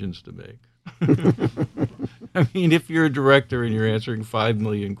decisions to make. I mean, if you're a director and you're answering 5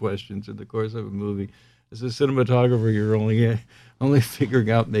 million questions in the course of a movie, as a cinematographer, you're only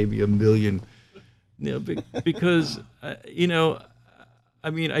figuring out maybe 1 million. Because I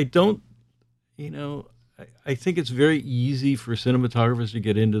think it's very easy for cinematographers to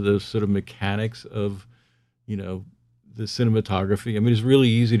get into those sort of mechanics of, the cinematography. I mean, it's really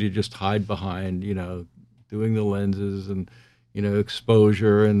easy to just hide behind, doing the lenses and,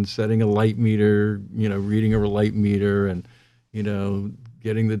 exposure and setting a light meter, reading a light meter and,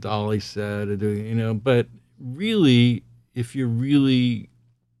 getting the dolly set and doing, but really, if you're really,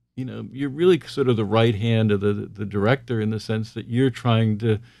 you're really sort of the right hand of the director, in the sense that you're trying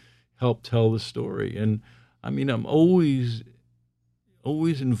to help tell the story. And I'm always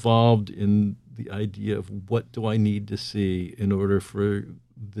involved in the idea of what do I need to see in order for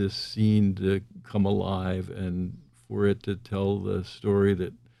this scene to come alive and for it to tell the story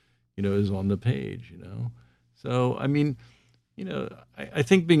that, is on the page, So, I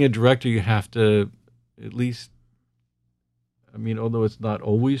think being a director, you have to at least, although it's not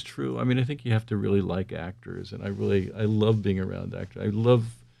always true, I think you have to really like actors. And I love being around actors.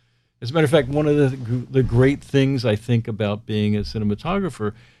 As a matter of fact, one of the great things I think about being a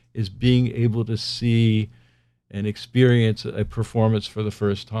cinematographer is being able to see and experience a performance for the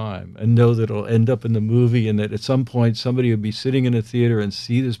first time and know that it'll end up in the movie, and that at some point somebody would be sitting in a theater and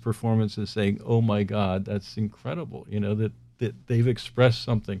see this performance and saying, oh my God, that's incredible, that they've expressed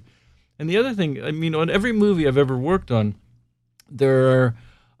something. And the other thing, on every movie I've ever worked on, there are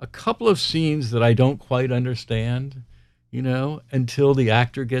a couple of scenes that I don't quite understand, until the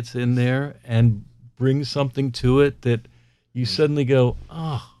actor gets in there and brings something to it that you suddenly go,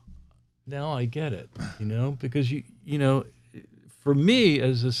 oh, now I get it, because for me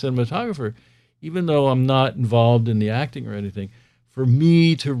as a cinematographer, even though I'm not involved in the acting or anything, for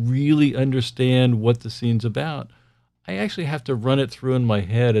me to really understand what the scene's about, I actually have to run it through in my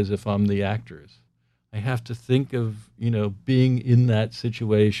head as if I'm the actors. I have to think of, being in that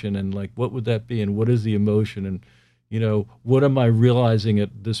situation and like, what would that be? And what is the emotion? And, what am I realizing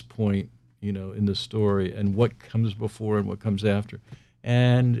at this point, in the story, and what comes before and what comes after?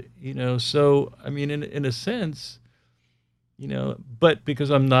 And, so, in a sense, but because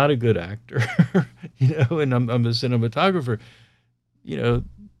I'm not a good actor, and I'm a cinematographer,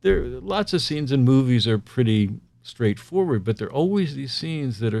 lots of scenes in movies are pretty straightforward, but there are always these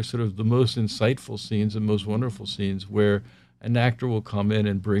scenes that are sort of the most insightful scenes and most wonderful scenes where an actor will come in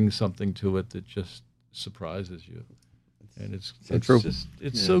and bring something to it that just surprises you. And it's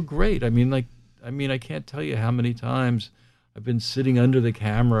so great. I mean, I can't tell you how many times I've been sitting under the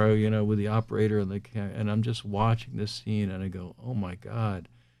camera, with the operator and I'm just watching this scene and I go, oh my God,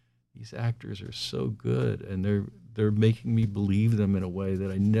 these actors are so good, and they're making me believe them in a way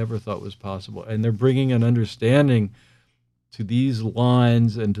that I never thought was possible. And they're bringing an understanding to these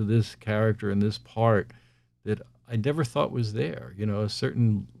lines and to this character and this part that I never thought was there. A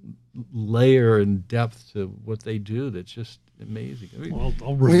certain layer and depth to what they do that's just amazing. I mean, well,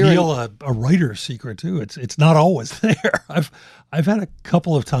 I'll reveal a writer's secret too. It's not always there. I've had a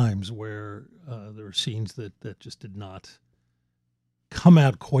couple of times where there were scenes that just did not come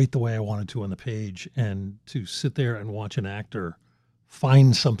out quite the way I wanted to on the page, and to sit there and watch an actor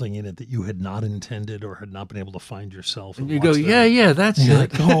find something in it that you had not intended or had not been able to find yourself. And you go, that's it.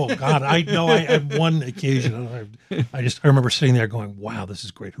 Like, oh God, I know. I had one occasion. I remember sitting there going, wow, this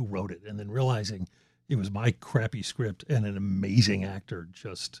is great. Who wrote it? And then realizing it was my crappy script and an amazing actor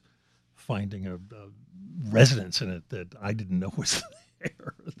just finding a resonance in it that I didn't know was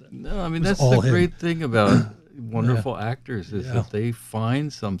there. No, I mean, that's the great thing about wonderful actors is that they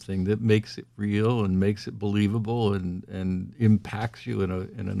find something that makes it real and makes it believable and impacts you in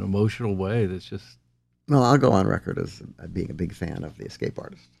an emotional way that's just... Well, I'll go on record as being a big fan of The Escape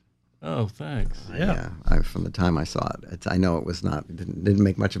Artist. Oh, thanks. From the time I saw it, I know it didn't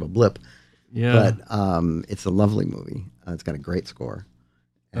make much of a blip. Yeah. But it's a lovely movie. It's got a great score.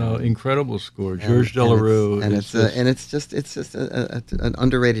 Incredible score, George Delarue, and it's just an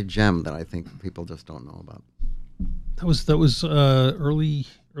underrated gem that I think people just don't know about. That was early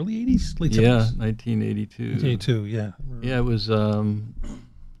 80s, late 70s. Yeah, 1982. 1982, yeah. Yeah, it was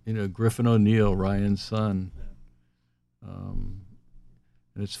Griffin O'Neill, Ryan's son. And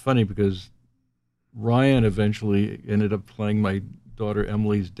it's funny because Ryan eventually ended up playing my daughter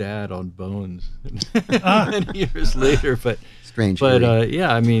Emily's dad on Bones many years later, but strange. But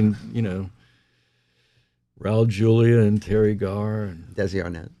I mean, Raul Julia and Terry Garr and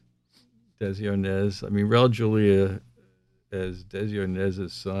Desi Arnaz. I mean, Raul Julia as Desi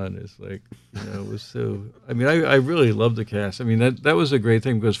Arnaz's son is like, was so. I mean, I really love the cast. I mean, that was a great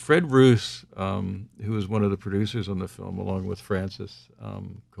thing because Fred Roos, who was one of the producers on the film, along with Francis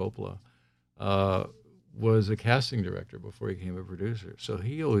Coppola, was a casting director before he became a producer. So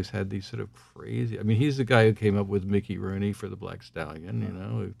he always had these sort of crazy... I mean, he's the guy who came up with Mickey Rooney for the Black Stallion,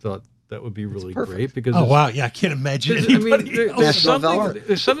 who thought that would be really great. Because wow, yeah, I can't imagine anybody there's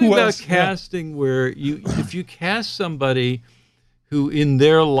something about casting where if you cast somebody who in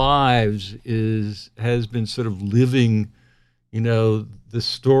their lives has been sort of living, the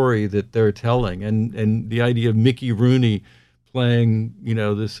story that they're telling, and the idea of Mickey Rooney playing,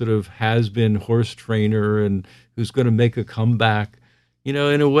 this sort of has-been horse trainer and who's going to make a comeback, in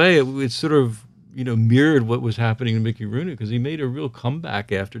a way it sort of, mirrored what was happening to Mickey Rooney because he made a real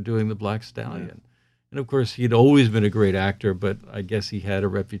comeback after doing the Black Stallion. Yeah. And of course, he'd always been a great actor, but I guess he had a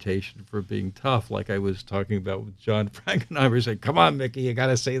reputation for being tough, like I was talking about with John Frankenheimer saying, come on, Mickey, you got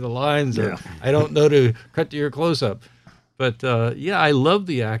to say the lines, or I don't know to cut to your close-up. But, I love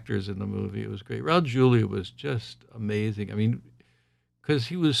the actors in the movie. It was great. Raul Julia was just amazing. I mean, because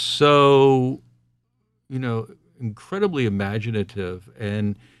he was so, incredibly imaginative,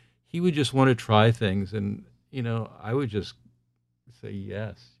 and he would just want to try things. And, I would just say,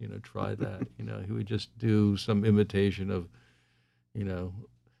 yes, try that. He would just do some imitation of,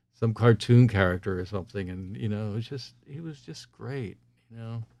 some cartoon character or something. And, he was just great,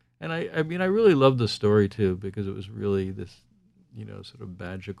 And I mean, I really loved the story too, because it was really this, sort of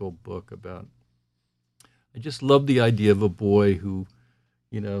magical book about, I just loved the idea of a boy who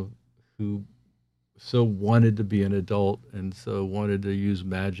so wanted to be an adult and so wanted to use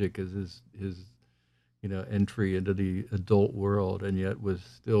magic as his entry into the adult world, and yet was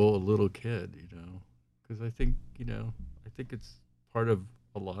still a little kid, because I think it's part of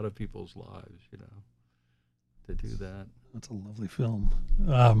a lot of people's lives, to do that. That's a lovely film. Do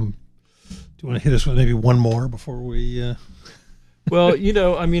you want to hit us with maybe one more before we... Well,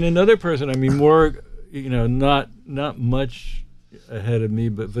 I mean, another person, I mean, more, not much ahead of me,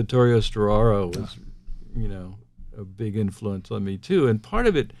 but Vittorio Storaro was, a big influence on me too. And part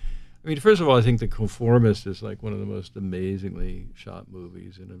of it, I mean, first of all, I think The Conformist is like one of the most amazingly shot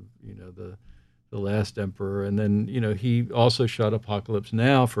movies, and the Last Emperor, and then he also shot Apocalypse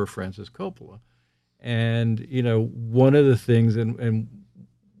Now for Francis Coppola, and one of the things, and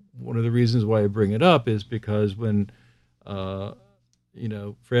one of the reasons why I bring it up is because when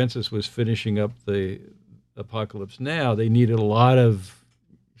Francis was finishing up the Apocalypse Now, they needed a lot of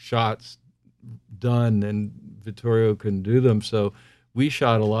shots done, and Vittorio couldn't do them. So we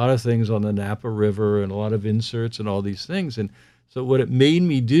shot a lot of things on the Napa River and a lot of inserts and all these things. And so what it made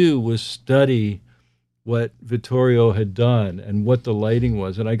me do was study what Vittorio had done and what the lighting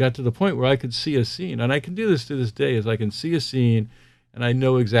was. And I got to the point where I could see a scene, and I can do this to this day, is I can see a scene and I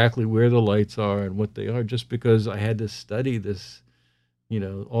know exactly where the lights are and what they are, just because I had to study this,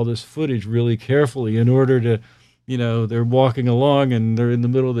 all this footage really carefully in order to, they're walking along and they're in the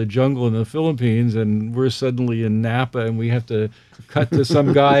middle of the jungle in the Philippines, and we're suddenly in Napa, and we have to cut to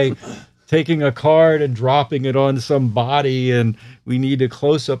some guy taking a card and dropping it on some body, and we need a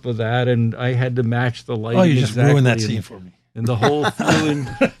close-up of that, and I had to match the lighting. Oh, you just ruined that scene for me. And the whole feeling,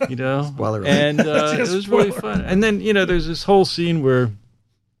 Spoiler. And it was really fun. And then, there's this whole scene where,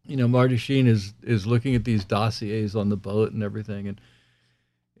 Marty Sheen is looking at these dossiers on the boat and everything. And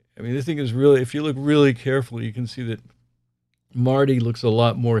I mean, the thing is really, if you look really carefully, you can see that Marty looks a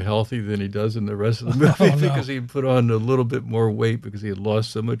lot more healthy than he does in the rest of the movie because he put on a little bit more weight because he had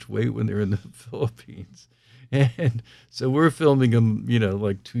lost so much weight when they were in the Philippines. And so we're filming them,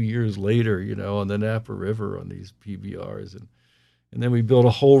 like 2 years later, on the Napa River on these PBRs. And then we built a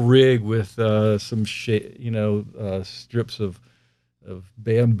whole rig with some strips of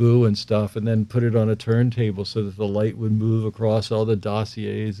bamboo and stuff, and then put it on a turntable so that the light would move across all the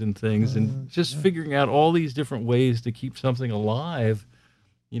dossiers and things, and just figuring out all these different ways to keep something alive,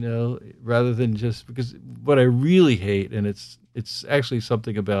 rather than just, because what I really hate, and it's actually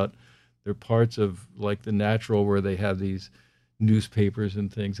something about there are parts of like the Natural where they have these newspapers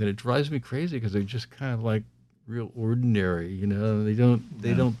and things, and it drives me crazy because they're just kind of like real ordinary, They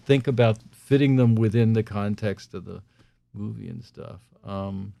don't think about fitting them within the context of the movie and stuff.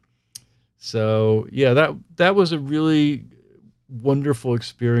 So yeah, that was a really wonderful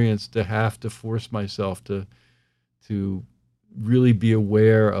experience to have to force myself to really be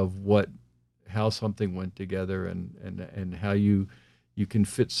aware of how something went together and how you can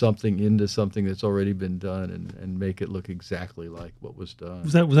fit something into something that's already been done and make it look exactly like what was done.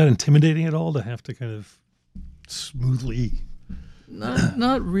 Was that intimidating at all to have to kind of smoothly?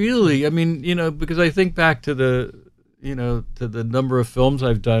 Not really. I mean, because I think back to the number of films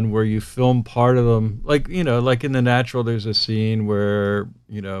I've done where you film part of them, like in The Natural, there's a scene where,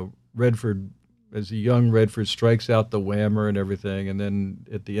 Redford, as a young Redford, strikes out the whammer and everything. And then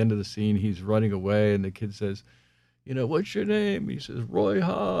at the end of the scene, he's running away and the kid says, what's your name? He says, Roy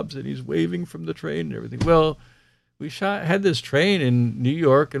Hobbs, and he's waving from the train and everything. Well, we had this train in New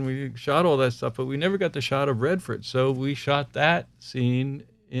York and we shot all that stuff, but we never got the shot of Redford. So we shot that scene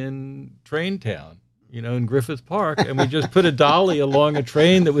in Train Town, in Griffith Park, and we just put a dolly along a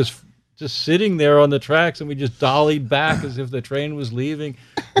train that was just sitting there on the tracks, and we just dollied back as if the train was leaving.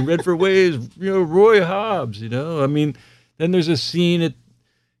 And Redford waves, Roy Hobbs, I mean, then there's a scene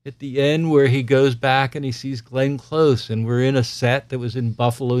at the end where he goes back and he sees Glenn Close, and we're in a set that was in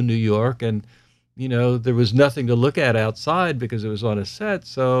Buffalo, New York, and there was nothing to look at outside because it was on a set.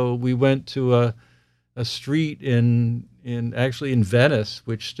 So we went to a street in Venice,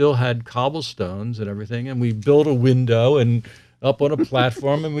 which still had cobblestones and everything, and we built a window and up on a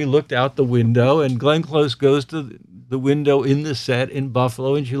platform, and we looked out the window, and Glenn Close goes to the window in the set in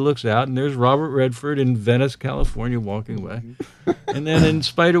Buffalo, and she looks out, and there's Robert Redford in Venice, California, walking away. And then in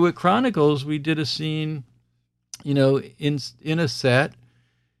Spiderwick Chronicles, we did a scene, in a set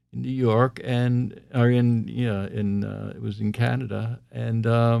in New York, it was in Canada, and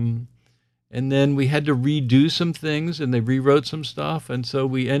then we had to redo some things, and they rewrote some stuff, and so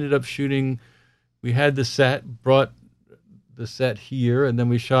we ended up shooting. We had brought the set here, and then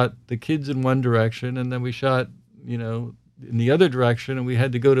we shot the kids in one direction, and then we shot in the other direction, and we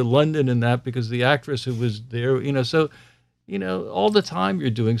had to go to London in that because the actress who was there, so all the time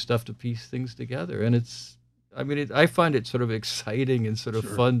you're doing stuff to piece things together, and I find it sort of exciting and sort of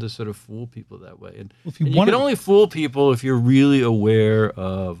fun to sort of fool people that way. And, you can only fool people if you're really aware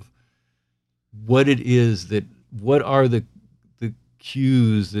of what it is what are the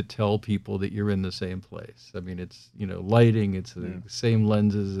cues that tell people that you're in the same place. I mean, it's, lighting, it's the same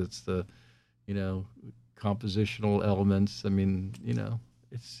lenses, it's the, compositional elements. I mean,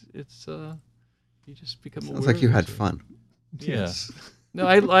 it's you just become aware. Sounds like you had fun. Yes. No,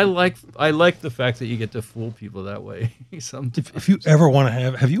 I like the fact that you get to fool people that way. Sometimes. If you ever want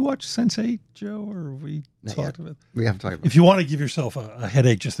to have you watched Sense8, Joe, or have we talked about? We haven't talked about. If you want to give yourself a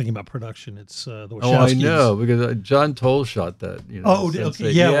headache just thinking about production, it's the Wachowskis. Oh, I know, because John Toll shot that.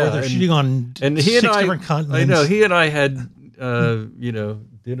 Okay, yeah, where they're shooting on 6 different continents. I know. He and I had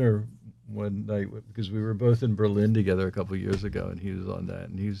dinner one night because we were both in Berlin together a couple of years ago, and he was on that,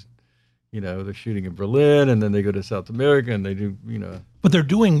 and he's, they're shooting in Berlin, and then they go to South America, and they do, But they're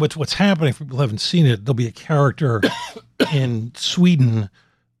doing what's happening. If people haven't seen it, there'll be a character in Sweden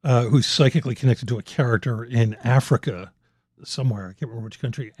who's psychically connected to a character in Africa somewhere. I can't remember which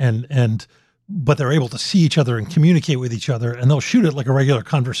country, but they're able to see each other and communicate with each other, and they'll shoot it like a regular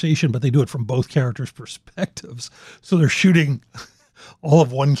conversation, but they do it from both characters' perspectives. So they're shooting all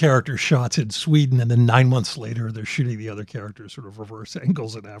of one character's shots in Sweden, and then 9 months later, they're shooting the other character's sort of reverse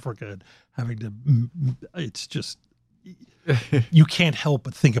angles in Africa and having to, it's just, you can't help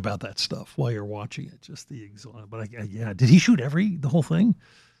but think about that stuff while you're watching it. Just the exhaustion. But did he shoot the whole thing?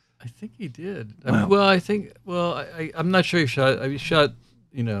 I think he did. Wow. I'm not sure he shot, he shot,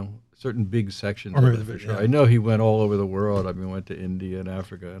 certain big sections. Or maybe of it the for video, sure. yeah. I know he went all over the world. Went to India and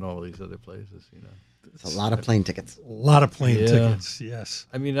Africa and all these other places, It's a lot of plane tickets. A lot of plane tickets, yes.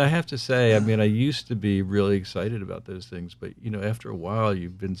 I have to say, I used to be really excited about those things, but, after a while,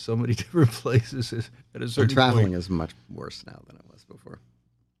 you've been so many different places at a certain traveling point. is much worse now than it was before.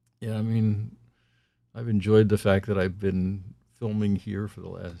 Yeah, I've enjoyed the fact that I've been filming here for the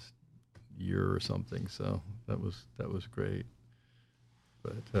last year or something, so that was great.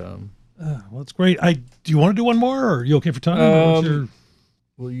 But well, it's great. Do you want to do one more, or are you okay for time?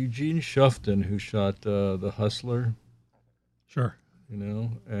 Well, Eugene Shufton, who shot The Hustler, sure,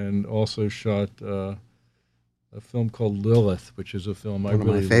 and also shot a film called Lilith, which is a film I One of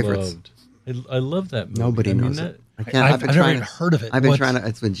my really favorites. loved. I love that movie. Nobody knows it. I've never even heard of it. I've been trying to.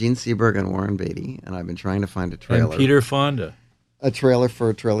 It's with Gene Seberg and Warren Beatty, and I've been trying to find a trailer. And Peter Fonda. A trailer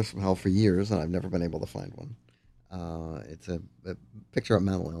for Trailers from Hell for years, and I've never been able to find one. It's a picture of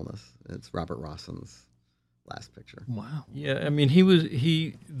mental illness. It's Robert Rosson's last picture. Wow. Yeah,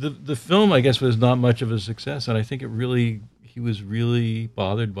 the film, I guess, was not much of a success, and I think he was really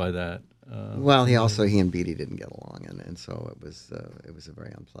bothered by that. Well, he and Beatty didn't get along, and so it was a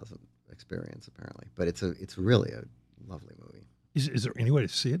very unpleasant experience apparently. But it's really a lovely movie. Is there any way to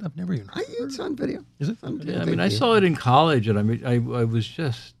see it? I've never even heard It's on video. Is it? Yeah, I saw it in college, and I was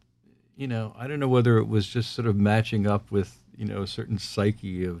just, I don't know whether it was just sort of matching up with, a certain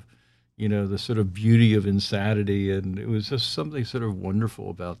psyche of, the sort of beauty of insanity, and it was just something sort of wonderful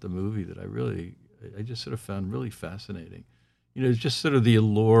about the movie that I just sort of found really fascinating. It's just sort of the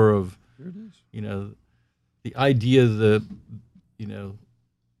allure of, Here it is. The idea that,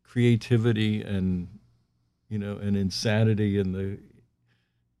 creativity and, and insanity and the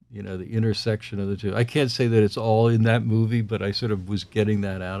intersection of the two. I can't say that it's all in that movie, but I sort of was getting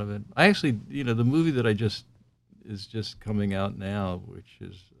that out of it. I actually, the movie that is just coming out now, which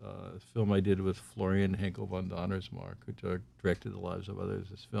is a film I did with Florian Henkel von Donnersmarck, who directed The Lives of Others.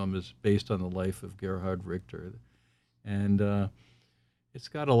 This film is based on the life of Gerhard Richter, and it's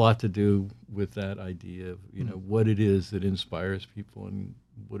got a lot to do with that idea of what it is that inspires people and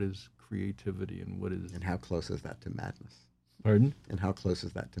what is creativity and what is, and how close is that to madness? Pardon? And how close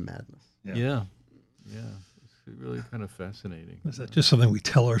is that to madness? Yeah. It's really kind of fascinating. Is that just something we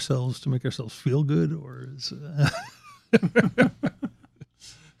tell ourselves to make ourselves feel good, or is?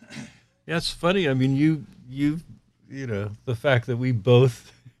 Yeah, it's funny. You the fact that we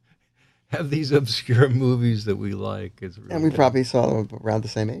both have these obscure movies that we like is really And we probably saw them around the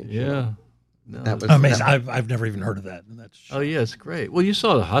same age. Yeah. No, That was amazing. I've never even heard of that. And that's oh yeah, it's great. Well, you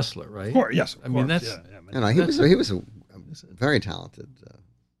saw The Hustler, right? Of course, yes. Of course, that's he was a very talented.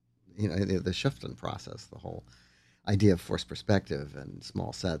 The Shufton process, the whole idea of forced perspective and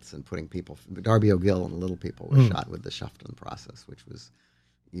small sets and putting people. Darby O'Gill and Little People was shot with the Shufton process, which was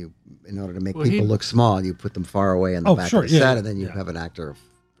in order to make people look small, you put them far away in the back of the set, and then you have an actor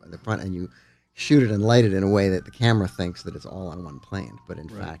in the front, and you shoot it and light it in a way that the camera thinks that it's all on one plane, but in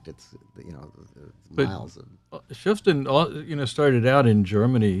fact it's miles of. Shufton, started out in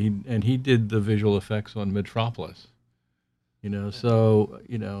Germany, and he did the visual effects on Metropolis.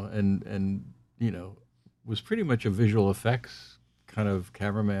 Was pretty much a visual effects kind of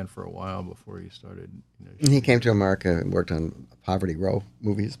cameraman for a while before he started. He came to America and worked on Poverty Row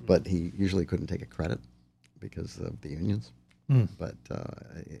movies, but he usually couldn't take a credit because of the unions. But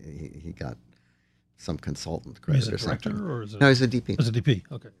he got some consultant credit or something. Or is it, no, he's a DP. He's a DP.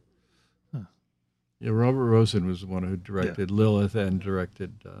 Okay. Yeah, Robert Rosen was the one who directed Lilith and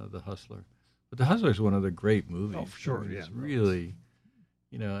directed The Hustler. But The Hustler is one of the great movies. Oh, for sure. It's really,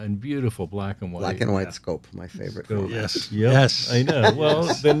 and beautiful black and white. Black and white scope, my favorite. Scope. Yes. Yep, Yes. I know. Well,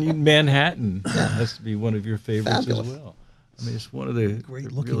 then Manhattan has to be one of your favorites Fabulous. as well. It's one of the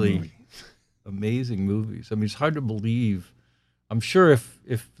Great looking really movie. amazing movies. It's hard to believe. I'm sure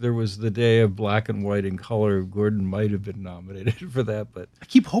if there was the day of black and white and color, Gordon might have been nominated for that. But I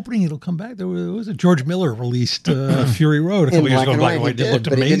keep hoping it'll come back. There was a George Miller released Fury Road a couple years ago in black and white. It looked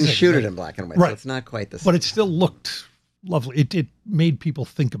but amazing. He didn't shoot it in black and white, right. So it's not quite the same. But it still looked lovely. It made people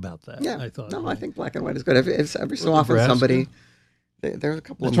think about that. Yeah, I thought. No, I think black and white is good. Every so often Nebraska? somebody. There are a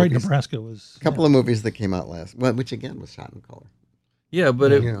couple. That's of right. movies, Nebraska was a couple of movies that came out which again was shot in color. yeah,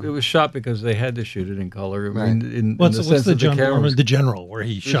 but it was shot because they had to shoot it in color. Right. I mean, in what's the the sense that John the camera Norman, the General, where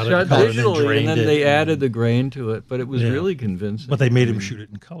he shot it in color and then digitally, drained and then it. they added the grain to it, but it was really convincing. But they made him shoot it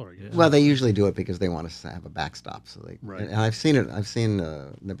in color. Yeah. Well, they usually do it because they want us to have a backstop. So they. Right. And I've seen it. I've seen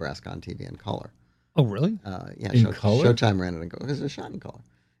Nebraska on TV in color. Oh, really? Yeah, In color? Showtime ran it in color because it was shot in color.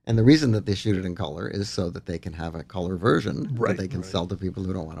 And the reason that they shoot it in color is so that they can have a color version that they can sell to people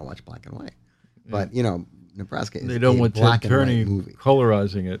who don't want to watch black and white. But Nebraska is they don't want black Ted and white Kearney movie.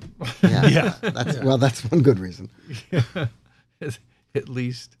 colorizing it. Well, that's one good reason. At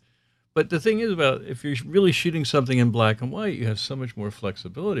least. But the thing is about if you're really shooting something in black and white, you have so much more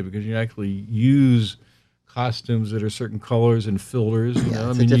flexibility because you actually use costumes that are certain colors and filters. You know,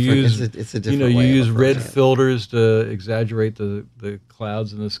 I mean, you use it's a different you way of use red approaching it. filters to exaggerate the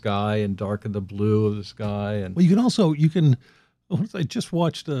clouds in the sky and darken the blue of the sky. And Well, I just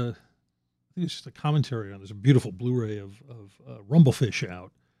watched I think it's just a commentary on. There's a beautiful Blu-ray of Rumblefish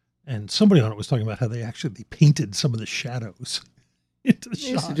out, and somebody on it was talking about how they painted some of the shadows into the They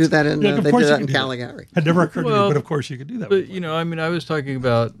used shots. to do that in Yeah, of they course did you that in could do Caligari. Had never occurred to me, Well, but of course you could do that. But I mean, I was talking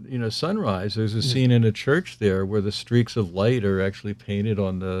about sunrise. There's a scene in a church there where the streaks of light are actually painted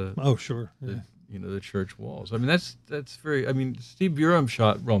on the oh sure, yeah. the church walls. I mean, that's very. I mean, Steve Burum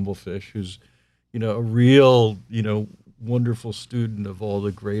shot Rumblefish, who's a real wonderful student of all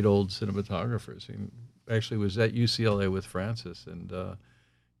the great old cinematographers. He actually was at UCLA with Francis, and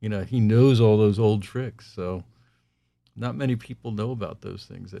he knows all those old tricks. So not many people know about those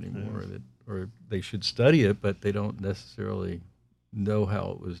things anymore, or they should study it, but they don't necessarily know how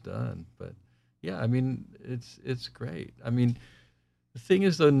it was done. But yeah, I mean, it's great. I mean, the thing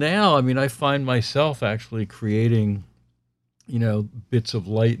is though, now, I mean, I find myself actually creating, bits of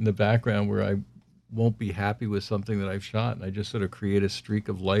light in the background where I won't be happy with something that I've shot, and I just sort of create a streak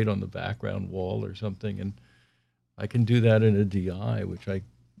of light on the background wall or something, and I can do that in a DI, which I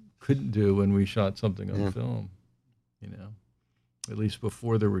couldn't do when we shot something on film. At least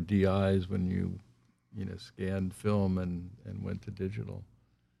before there were DIs, when you scanned film and went to digital.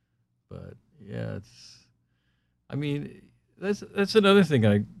 But yeah, that's another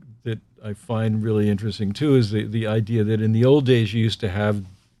thing that I find really interesting too, is the idea that in the old days you used to have,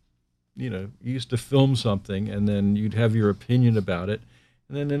 you used to film something and then you'd have your opinion about it.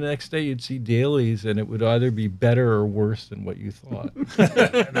 And then the next day you'd see dailies and it would either be better or worse than what you thought.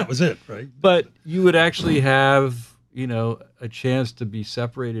 And that was it, right? But you would actually have, a chance to be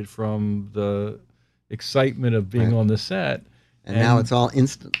separated from the excitement of being on the set. And now it's all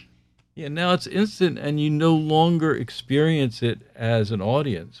instant. Yeah, now it's instant, and you no longer experience it as an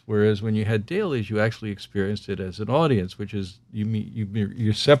audience. Whereas when you had dailies, you actually experienced it as an audience, which is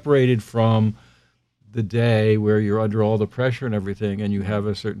you're separated from the day where you're under all the pressure and everything, and you have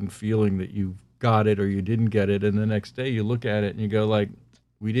a certain feeling that you got it or you didn't get it, and the next day you look at it and you go like,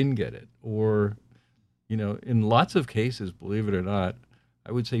 we didn't get it. Or, in lots of cases, believe it or not,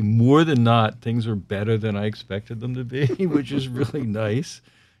 I would say more than not, things are better than I expected them to be, which is really nice.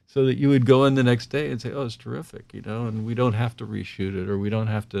 So that you would go in the next day and say, oh, it's terrific, and we don't have to reshoot it, or we don't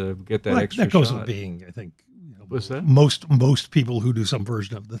have to get that extra that goes shot. with being, I think, What's that? Most people who do some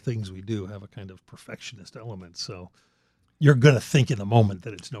version of the things we do have a kind of perfectionist element. So you're going to think in the moment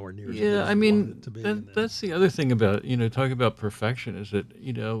that it's nowhere near as good as I you mean, want it to be. that's the other thing about, talking about perfection is that,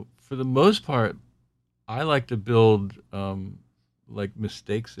 for the most part, I like to build like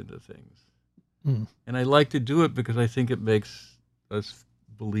mistakes into things. Mm. And I like to do it because I think it makes us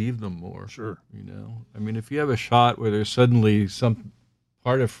believe them more. Sure. I mean, if you have a shot where there's suddenly some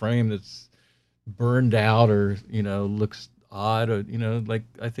part of frame that's burned out or, looks odd, or, like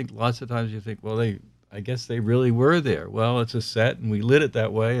I think lots of times you think, well, I guess they really were there. Well, it's a set and we lit it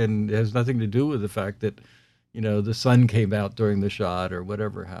that way, and it has nothing to do with the fact that, the sun came out during the shot or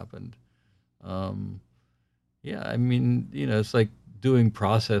whatever happened. Yeah, I mean, it's like doing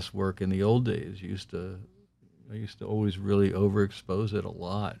process work in the old days. I used to always really overexpose it a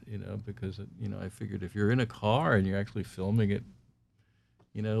lot, because, I figured if you're in a car and you're actually filming it,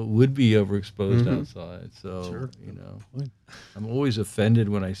 it would be overexposed outside. So, Sure. I'm always offended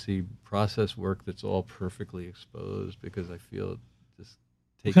when I see process work that's all perfectly exposed, because I feel it just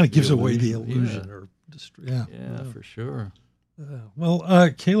takes kind of gives away the illusion. Yeah, for sure. Well,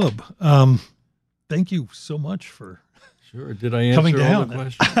 Caleb, thank you so much for Sure. Did I answer Coming all down. the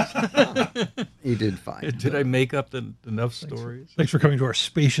questions? You did fine. Did I make up enough stories? Thanks for coming to our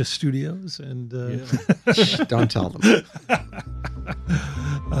spacious studios. And Shh, don't tell them.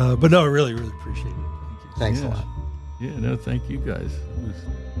 but no, I really, really appreciate it. Thank you. Thanks a lot. Yeah, no, thank you guys. It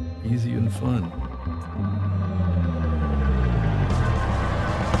was easy and fun.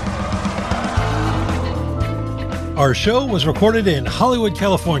 Our show was recorded in Hollywood,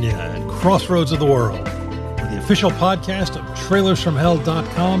 California, at Crossroads of the World. We're the official podcast of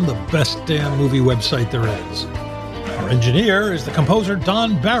trailersfromhell.com, the best damn movie website there is. Our engineer is the composer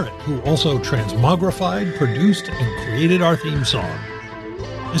Don Barrett, who also transmogrified, produced, and created our theme song.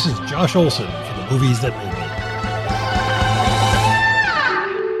 This is Josh Olson for the Movies That Made Me.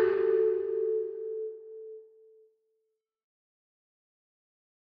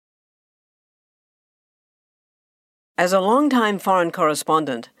 As a longtime foreign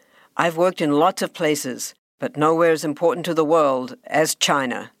correspondent, I've worked in lots of places, but nowhere as important to the world as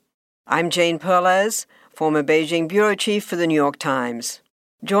China. I'm Jane Perlez, former Beijing bureau chief for the New York Times.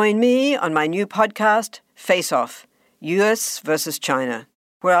 Join me on my new podcast, Face Off, U.S. versus China,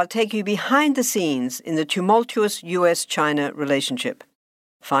 where I'll take you behind the scenes in the tumultuous U.S.-China relationship.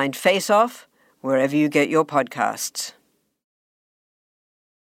 Find Face Off wherever you get your podcasts.